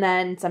first, and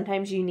then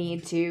sometimes you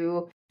need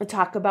to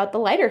talk about the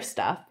lighter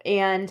stuff.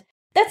 And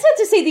that's not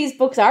to say these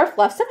books are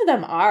fluff. Some of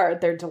them are.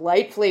 They're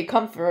delightfully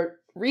comfort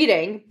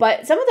reading,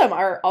 but some of them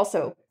are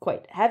also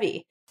quite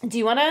heavy. Do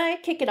you want to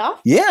kick it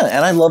off? Yeah,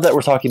 and I love that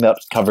we're talking about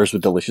covers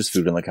with delicious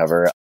food on the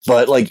cover.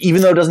 But,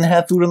 even though it doesn't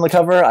have food on the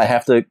cover, I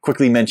have to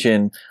quickly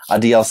mention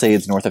Adi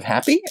Al-Sayed's North of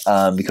Happy,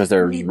 because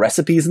there's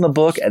recipes in the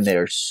book, and they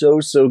are so,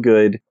 so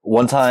good.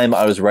 One time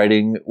I was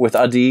writing with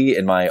Adi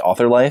in my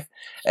author life,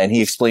 and he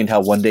explained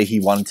how one day he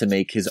wanted to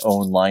make his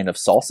own line of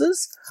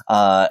salsas.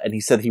 And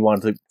he said he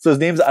wanted to, so his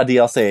name's Adi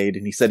Al-Sayed,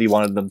 and he said he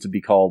wanted them to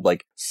be called,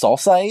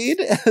 Salsaid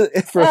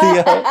for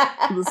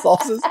the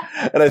salsas.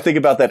 And I think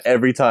about that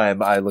every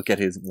time I look at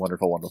his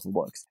wonderful, wonderful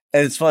books.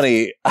 And it's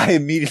funny, I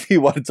immediately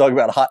want to talk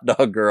about Hot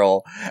Dog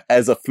Girl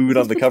as a food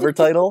on the cover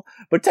title,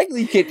 but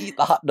technically you can't eat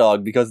the hot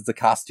dog because it's a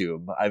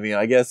costume. I mean,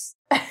 I guess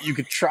you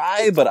could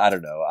try, but I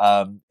don't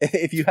know.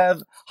 If you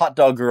have Hot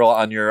Dog Girl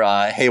on your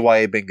Hey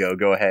YA bingo,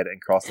 go ahead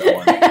and cross that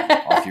one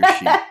off your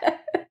sheet.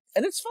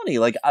 And it's funny,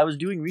 like, I was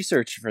doing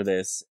research for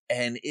this,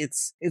 and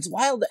it's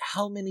wild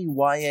how many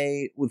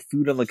YA with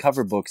food on the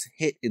cover books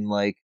hit in,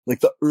 like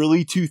the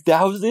early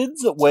 2000s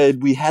when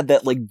we had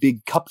that, like,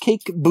 big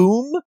cupcake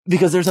boom,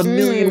 because there's a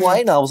million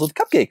YA novels with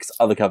cupcakes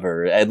on the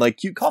cover, and, like,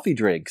 cute coffee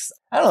drinks.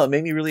 I don't know, it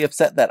made me really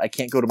upset that I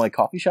can't go to my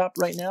coffee shop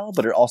right now,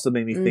 but it also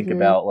made me think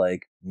about,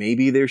 like,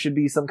 maybe there should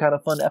be some kind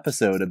of fun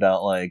episode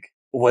about, like,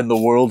 when the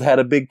world had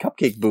a big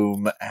cupcake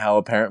boom, how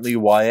apparently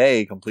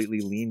YA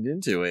completely leaned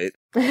into it.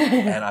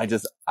 And I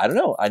don't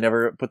know. I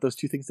never put those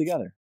two things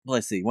together.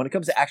 Let's see. When it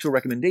comes to actual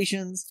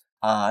recommendations,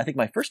 I think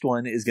my first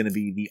one is going to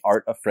be The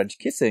Art of French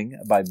Kissing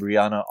by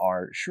Brianna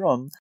R.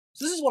 Shrum.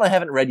 So this is one I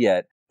haven't read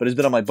yet, but it's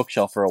been on my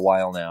bookshelf for a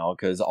while now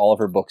because all of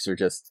her books are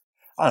just,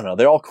 I don't know,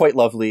 they're all quite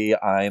lovely.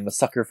 I'm a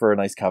sucker for a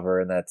nice cover,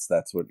 and that's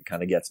what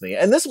kind of gets me.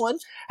 And this one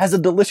has a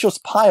delicious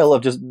pile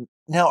of just,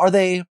 now are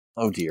they,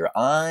 oh dear,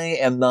 I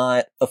am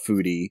not a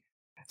foodie.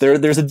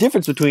 There's a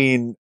difference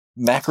between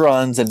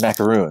macarons and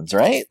macaroons,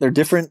 right? They're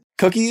different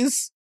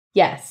cookies?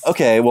 Yes.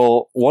 Okay,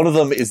 well, one of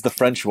them is the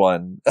French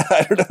one.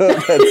 I don't know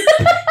if that's...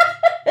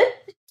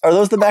 Are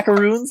those the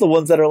macaroons? The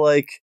ones that are,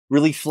 like,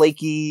 really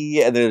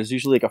flaky, and there's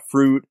usually, like, a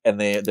fruit, and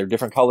they're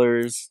different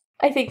colors?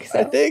 I think so.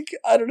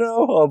 I don't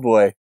know. Oh,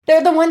 boy.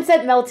 They're the ones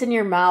that melt in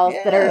your mouth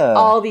that are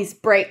all these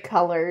bright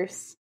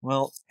colors.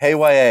 Well,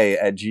 HeyYA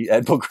at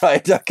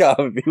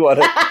bookriot.com if you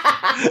want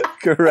to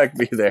correct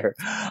me there.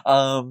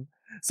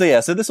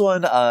 So this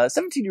one,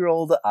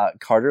 17-year-old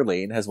Carter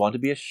Lane has wanted to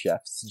be a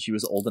chef since she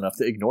was old enough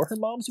to ignore her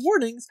mom's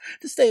warnings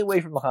to stay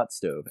away from the hot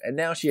stove. And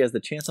now she has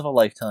the chance of a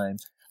lifetime,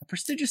 a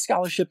prestigious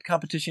scholarship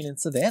competition in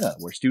Savannah,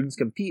 where students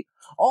compete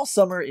all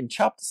summer in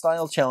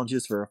chopped-style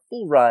challenges for a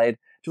full ride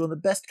to one of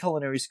the best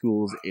culinary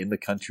schools in the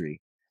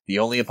country. The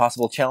only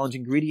impossible challenge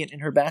ingredient in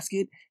her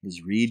basket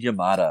is Reed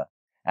Yamada.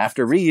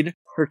 After Reed,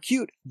 her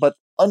cute but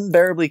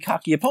unbearably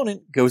cocky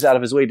opponent goes out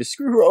of his way to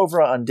screw her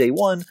over on day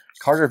one,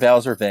 Carter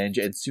vows revenge,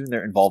 and soon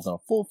they're involved in a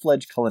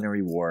full-fledged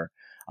culinary war.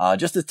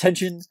 Just as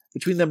tension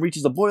between them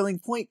reaches a boiling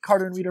point,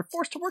 Carter and Reed are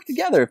forced to work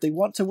together if they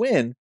want to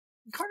win.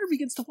 Carter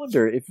begins to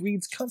wonder if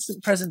Reed's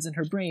constant presence in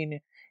her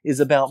brain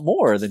is about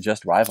more than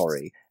just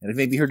rivalry, and if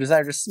maybe her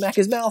desire to smack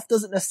his mouth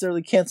doesn't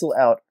necessarily cancel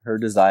out her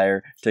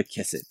desire to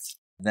kiss it.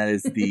 And that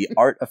is The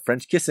Art of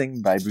French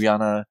Kissing by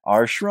Brianna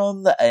R.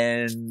 Shrum,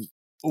 and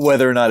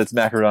whether or not it's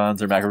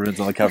macarons or macaroons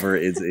on the cover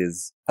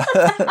is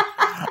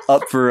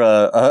up for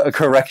a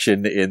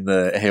correction in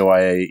the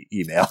HeyYA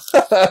email.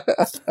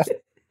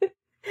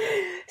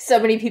 So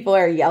many people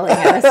are yelling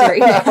at us right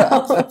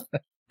now.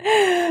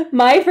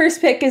 My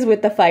first pick is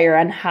With the Fire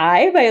on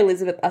High by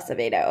Elizabeth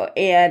Acevedo,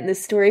 and the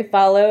story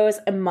follows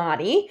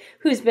Imani,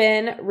 who's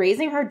been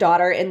raising her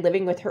daughter and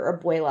living with her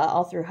abuela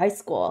all through high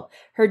school.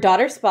 Her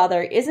daughter's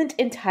father isn't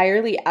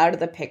entirely out of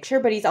the picture,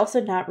 but he's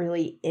also not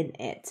really in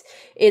it.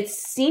 It's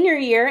senior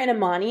year, and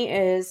Imani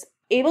is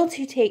able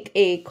to take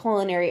a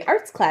culinary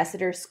arts class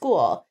at her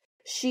school.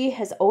 She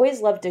has always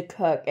loved to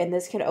cook, and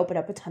this can open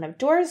up a ton of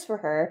doors for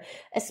her,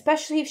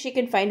 especially if she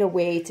can find a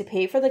way to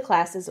pay for the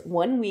class's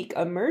 1-week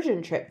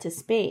immersion trip to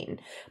Spain.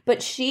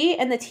 But she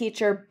and the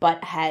teacher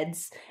butt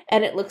heads,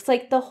 and it looks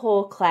like the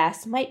whole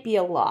class might be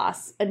a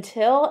loss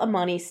until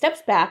Imani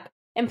steps back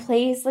and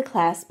plays the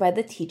class by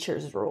the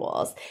teacher's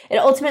rules. It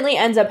ultimately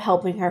ends up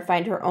helping her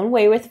find her own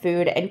way with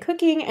food and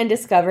cooking and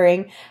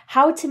discovering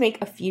how to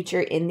make a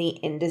future in the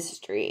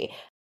industry.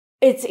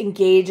 It's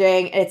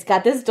engaging, it's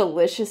got this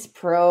delicious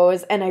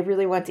prose, and I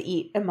really want to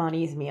eat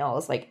Imani's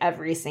meals. Like,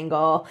 every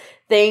single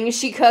thing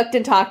she cooked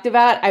and talked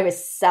about, I was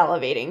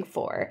salivating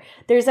for.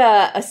 There's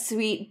a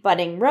sweet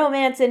budding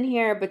romance in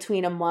here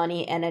between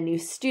Imani and a new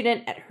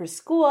student at her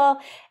school,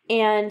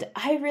 and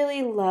I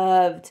really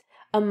loved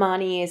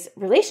Imani's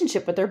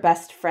relationship with her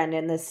best friend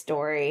in this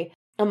story.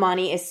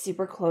 Imani is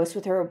super close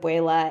with her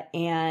abuela,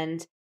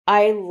 and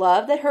I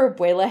love that her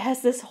abuela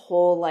has this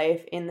whole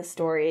life in the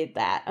story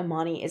that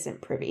Imani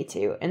isn't privy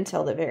to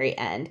until the very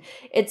end.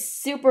 It's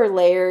super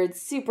layered,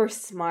 super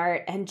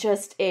smart, and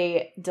just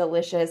a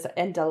delicious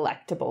and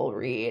delectable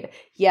read.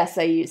 Yes,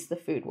 I use the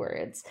food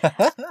words.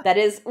 That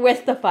is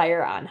With the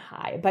Fire on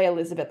High by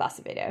Elizabeth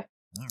Acevedo.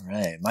 All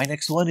right. My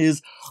next one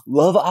is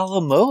Love a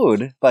la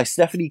Mode by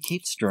Stephanie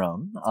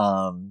Katestrom.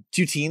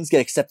 Two teens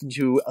get accepted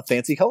into a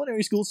fancy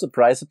culinary school,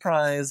 surprise,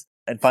 surprise,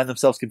 and find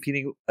themselves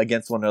competing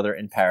against one another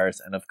in Paris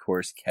and, of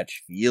course,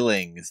 catch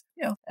feelings.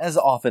 You know, as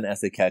often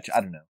as they catch, I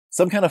don't know,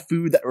 some kind of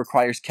food that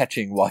requires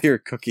catching while you're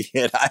cooking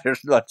it. I'm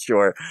not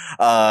sure.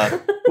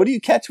 What do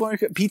you catch when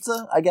you're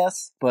pizza, I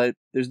guess? But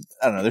there's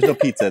no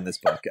pizza in this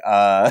book.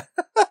 So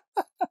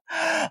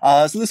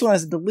this one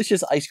has a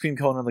delicious ice cream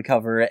cone on the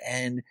cover,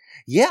 and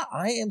yeah,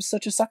 I am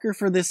such a sucker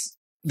for this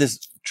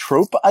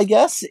trope, I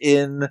guess,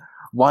 in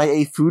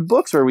YA food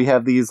books where we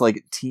have these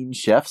like teen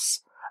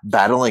chefs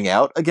battling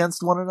out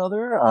against one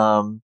another.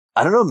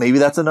 I don't know, maybe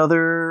that's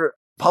another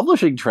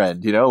publishing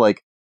trend, you know,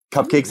 like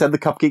Cupcakes had the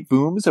cupcake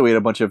boom, so we had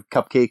a bunch of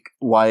cupcake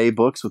YA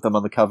books with them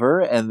on the cover,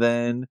 and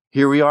then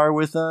here we are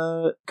with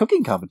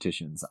cooking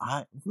competitions.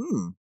 I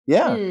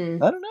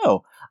don't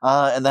know.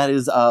 And that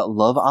is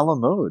Love a la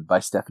Mode by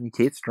Stephanie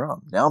Kate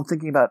Strum. Now I'm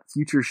thinking about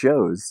future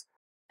shows.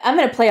 I'm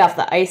going to play off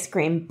the ice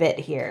cream bit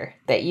here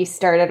that you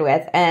started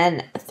with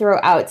and throw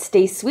out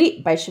Stay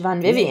Sweet by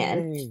Siobhan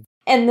Vivian. Yay.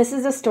 And this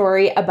is a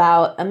story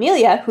about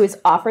Amelia, who is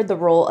offered the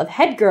role of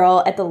head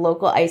girl at the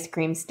local ice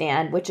cream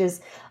stand, which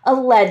is a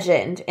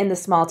legend in the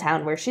small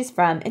town where she's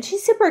from, and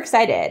she's super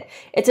excited.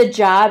 It's a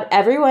job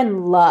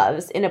everyone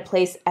loves in a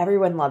place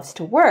everyone loves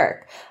to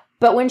work.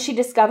 But when she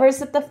discovers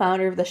that the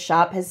founder of the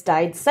shop has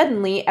died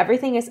suddenly,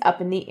 everything is up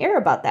in the air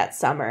about that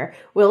summer.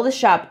 Will the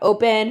shop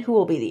open? Who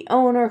will be the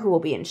owner? Who will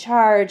be in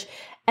charge?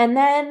 And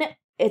then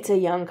it's a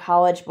young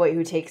college boy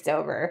who takes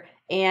over,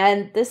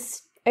 and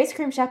this ice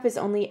cream shop has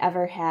only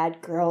ever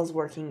had girls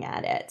working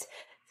at it.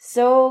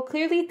 So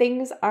clearly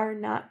things are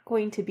not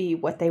going to be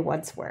what they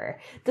once were.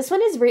 This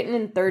one is written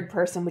in third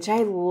person, which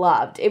I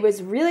loved. It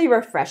was really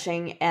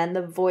refreshing, and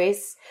the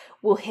voice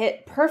will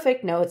hit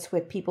perfect notes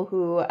with people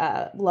who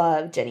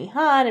love Jenny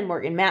Han and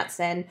Morgan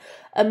Matson.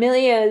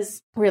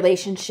 Amelia's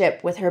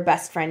relationship with her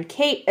best friend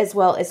Kate, as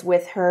well as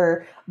with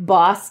her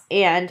boss,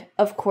 and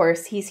of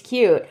course, he's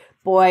cute,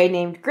 boy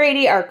named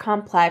Grady, are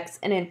complex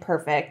and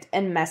imperfect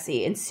and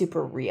messy and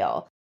super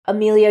real.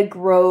 Amelia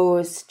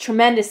grows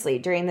tremendously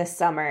during this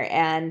summer,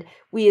 and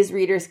we as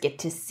readers get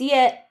to see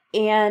it.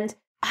 And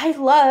I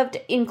loved,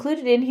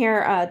 included in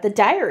here, the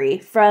diary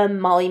from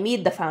Molly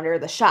Mead, the founder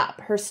of the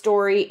shop. Her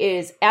story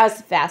is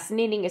as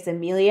fascinating as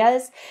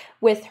Amelia's,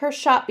 with her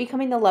shop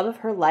becoming the love of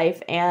her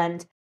life,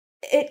 and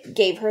it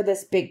gave her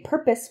this big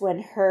purpose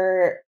when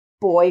her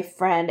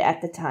boyfriend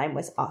at the time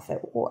was off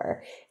at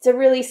war. It's a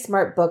really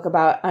smart book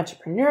about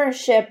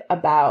entrepreneurship,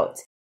 about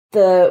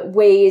the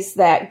ways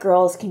that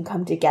girls can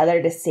come together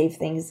to save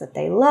things that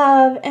they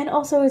love. And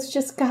also it's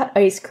just got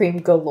ice cream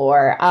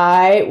galore.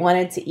 I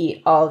wanted to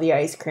eat all the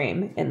ice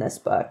cream in this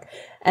book.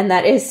 And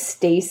that is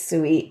Stay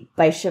Sweet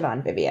by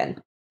Siobhan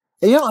Vivian.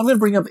 And, I'm going to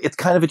bring up, it's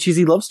kind of a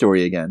cheesy love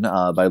story again,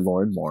 by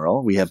Lauren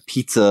Morrill. We have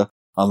pizza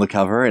on the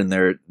cover, and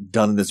they're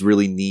done in this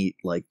really neat,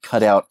 like,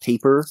 cutout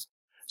paper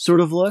sort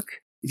of look.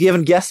 If you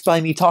haven't guessed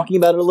by me talking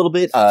about it a little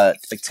bit,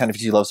 like 10 to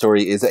 50 Love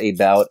Story is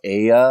about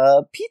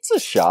a pizza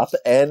shop,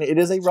 and it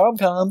is a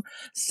rom-com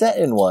set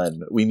in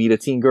one. We meet a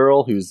teen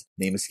girl whose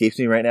name escapes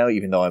me right now,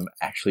 even though I'm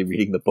actually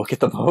reading the book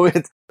at the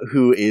moment,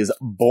 who is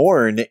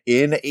born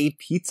in a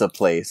pizza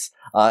place.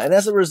 And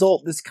as a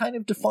result, this kind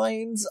of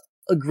defines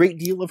a great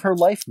deal of her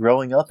life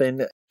growing up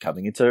and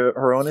coming into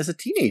her own as a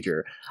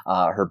teenager.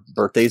 Her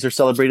birthdays are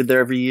celebrated there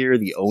every year.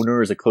 The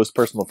owner is a close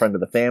personal friend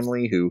of the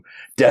family who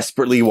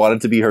desperately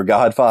wanted to be her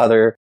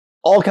godfather.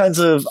 All kinds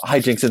of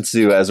hijinks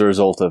ensue as a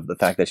result of the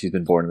fact that she's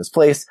been born in this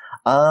place.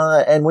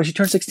 And when she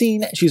turns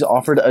 16, she's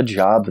offered a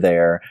job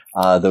there,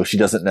 though she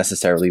doesn't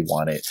necessarily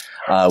want it.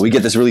 We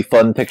get this really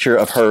fun picture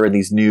of her and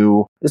this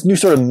new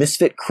sort of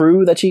misfit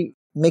crew that she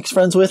makes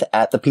friends with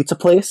at the pizza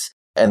place.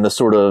 And the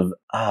sort of,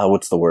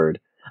 what's the word?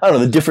 I don't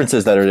know, the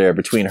differences that are there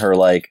between her,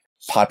 like,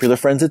 popular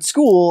friends at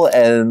school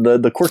and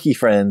the quirky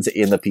friends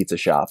in the pizza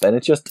shop. And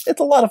it's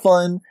a lot of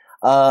fun.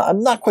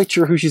 I'm not quite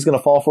sure who she's going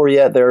to fall for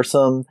yet. There are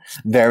some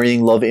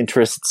varying love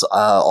interests,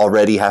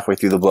 already halfway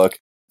through the book.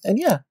 And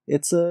yeah,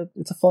 it's a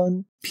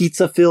fun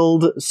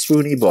pizza-filled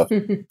swoony book.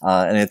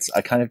 And it's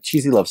a kind of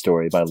cheesy love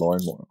story by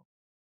Lauren Morrill.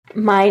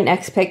 My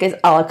next pick is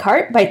A La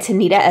Carte by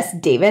Tanita S.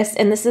 Davis.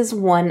 And this is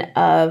one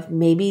of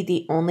maybe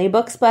the only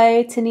books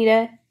by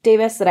Tanita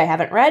Davis that I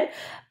haven't read.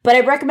 But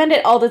I recommend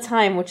it all the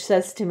time, which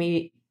says to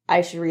me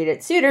I should read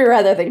it sooner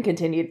rather than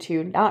continue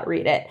to not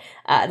read it.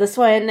 This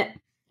one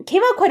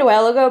came out quite a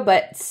while ago,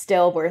 but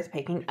still worth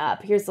picking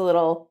up. Here's the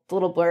little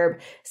blurb.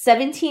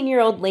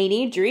 17-year-old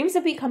Lainey dreams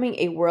of becoming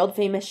a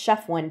world-famous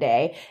chef one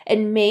day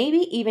and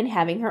maybe even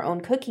having her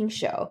own cooking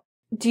show.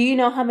 Do you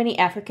know how many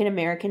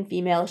African-American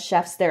female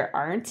chefs there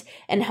aren't?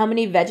 And how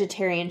many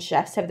vegetarian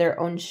chefs have their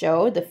own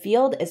show? The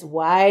field is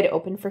wide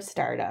open for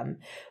stardom.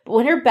 But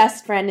when her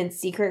best friend and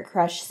secret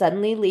crush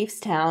suddenly leaves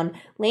town,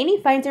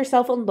 Lainey finds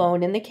herself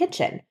alone in the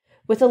kitchen.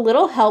 With a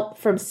little help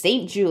from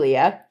St.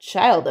 Julia,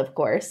 child of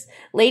course,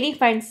 Lainey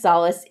finds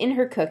solace in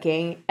her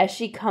cooking as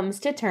she comes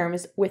to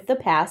terms with the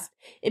past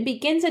and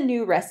begins a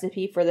new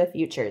recipe for the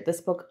future. This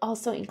book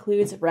also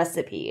includes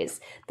recipes.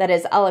 That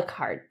is A La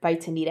Carte by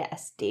Tanita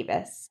S.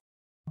 Davis.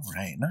 All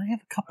right, now I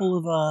have a couple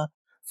of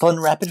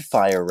fun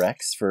rapid-fire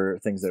recs for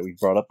things that we've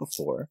brought up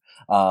before.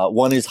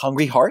 One is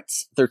Hungry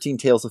Hearts, 13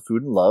 Tales of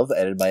Food and Love,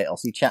 edited by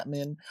Elsie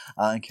Chapman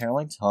and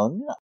Caroline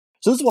Tung.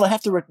 So this is one I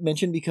have to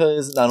mention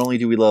because not only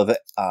do we love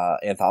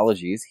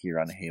anthologies here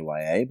on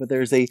HeyYA, but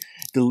there's a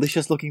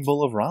delicious-looking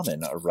bowl of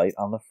ramen right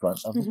on the front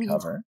of the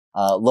cover.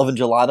 Love and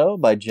Gelato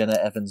by Jenna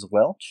Evans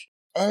Welch.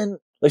 And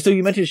so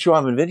you mentioned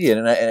Siobhan Vivian,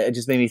 and it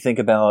just made me think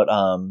about...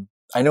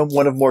 I know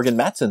one of Morgan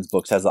Matson's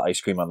books has the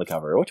ice cream on the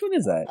cover. Which one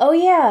is that? Oh,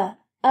 yeah.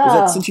 Is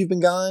that Since You've Been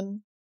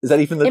Gone? Is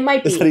that even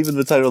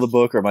the title of the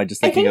book, or am I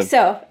just thinking I think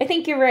so. I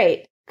think you're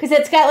right. Because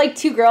it's got like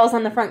two girls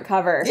on the front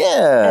cover.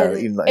 Yeah.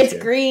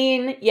 It's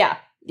green. Yeah.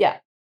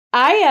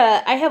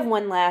 I have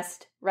one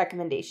last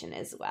recommendation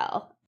as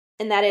well,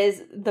 and that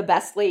is The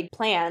Best Laid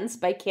Plans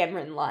by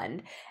Cameron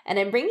Lund. And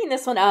I'm bringing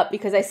this one up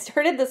because I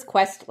started this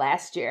quest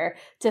last year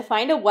to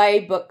find a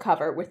YA book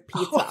cover with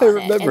pizza on it. I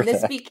remember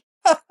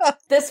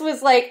this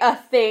was like a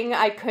thing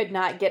I could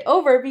not get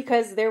over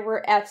because there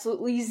were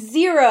absolutely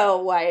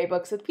zero YA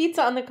books with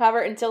pizza on the cover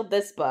until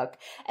this book.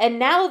 And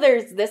now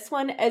there's this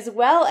one as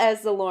well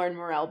as the Lauren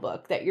Morel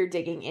book that you're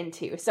digging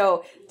into.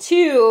 So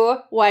 2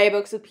 YA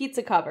books with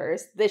pizza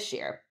covers this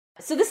year.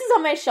 So this is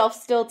on my shelf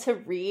still to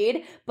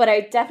read, but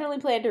I definitely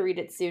plan to read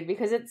it soon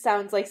because it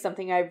sounds like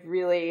something I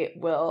really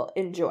will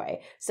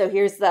enjoy. So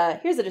here's the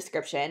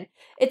description.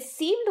 It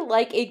seemed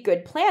like a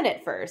good plan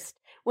at first.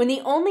 When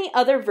the only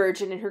other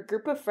virgin in her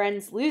group of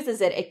friends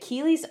loses it at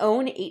Keely's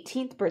own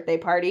 18th birthday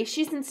party,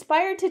 she's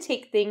inspired to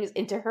take things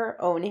into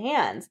her own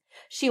hands.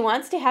 She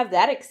wants to have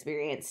that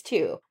experience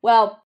too.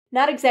 Well,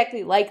 not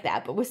exactly like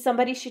that, but with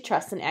somebody she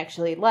trusts and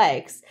actually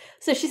likes.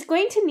 So she's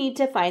going to need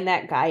to find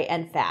that guy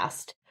and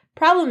fast.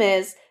 Problem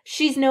is,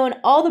 she's known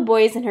all the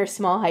boys in her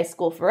small high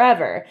school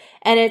forever,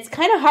 and it's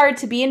kind of hard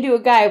to be into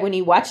a guy when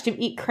you watched him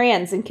eat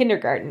crayons in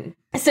kindergarten.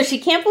 So she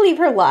can't believe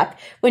her luck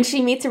when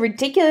she meets a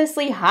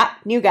ridiculously hot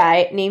new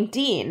guy named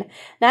Dean.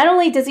 Not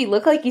only does he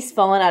look like he's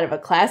fallen out of a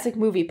classic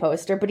movie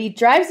poster, but he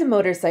drives a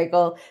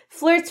motorcycle,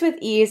 flirts with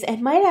ease,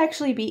 and might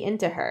actually be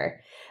into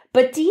her.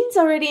 But Dean's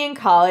already in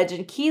college,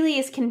 and Keely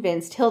is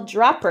convinced he'll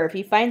drop her if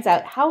he finds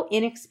out how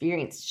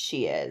inexperienced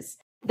she is.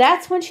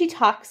 That's when she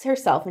talks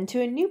herself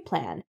into a new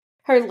plan.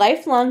 Her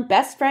lifelong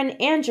best friend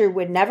Andrew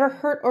would never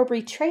hurt or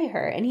betray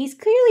her, and he's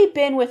clearly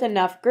been with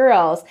enough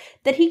girls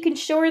that he can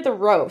show her the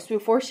ropes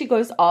before she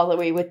goes all the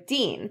way with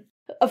Dean.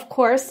 Of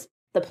course,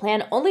 the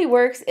plan only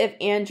works if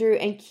Andrew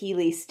and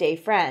Keely stay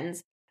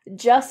friends.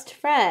 Just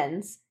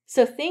friends.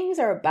 So things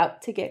are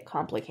about to get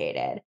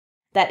complicated.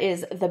 That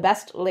is The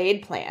Best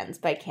Laid Plans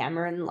by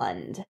Cameron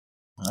Lund.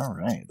 All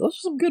right. Those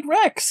are some good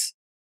recs.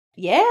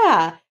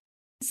 Yeah.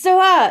 So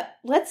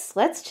let's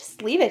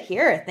just leave it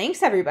here.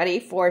 Thanks everybody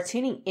for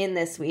tuning in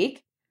this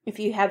week. If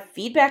you have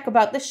feedback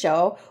about the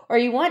show or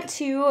you want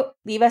to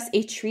leave us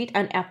a treat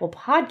on Apple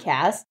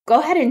Podcasts, go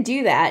ahead and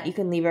do that. You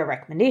can leave a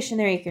recommendation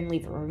there. You can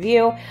leave a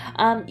review.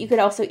 You could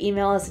also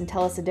email us and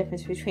tell us the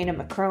difference between a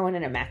macaron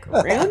and a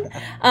macaroon.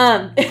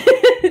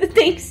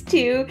 Thanks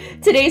to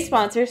today's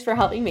sponsors for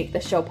helping make the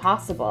show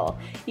possible.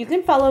 You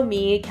can follow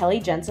me, Kelly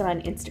Jensen,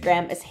 on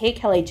Instagram as Hey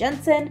Kelly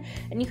Jensen,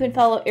 and you can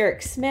follow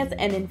Eric Smith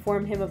and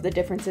inform him of the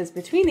differences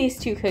between these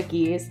two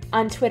cookies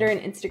on Twitter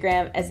and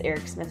Instagram as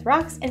Eric Smith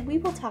Rocks, and we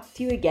will talk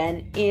to you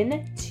again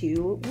in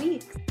 2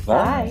 weeks.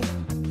 Bye.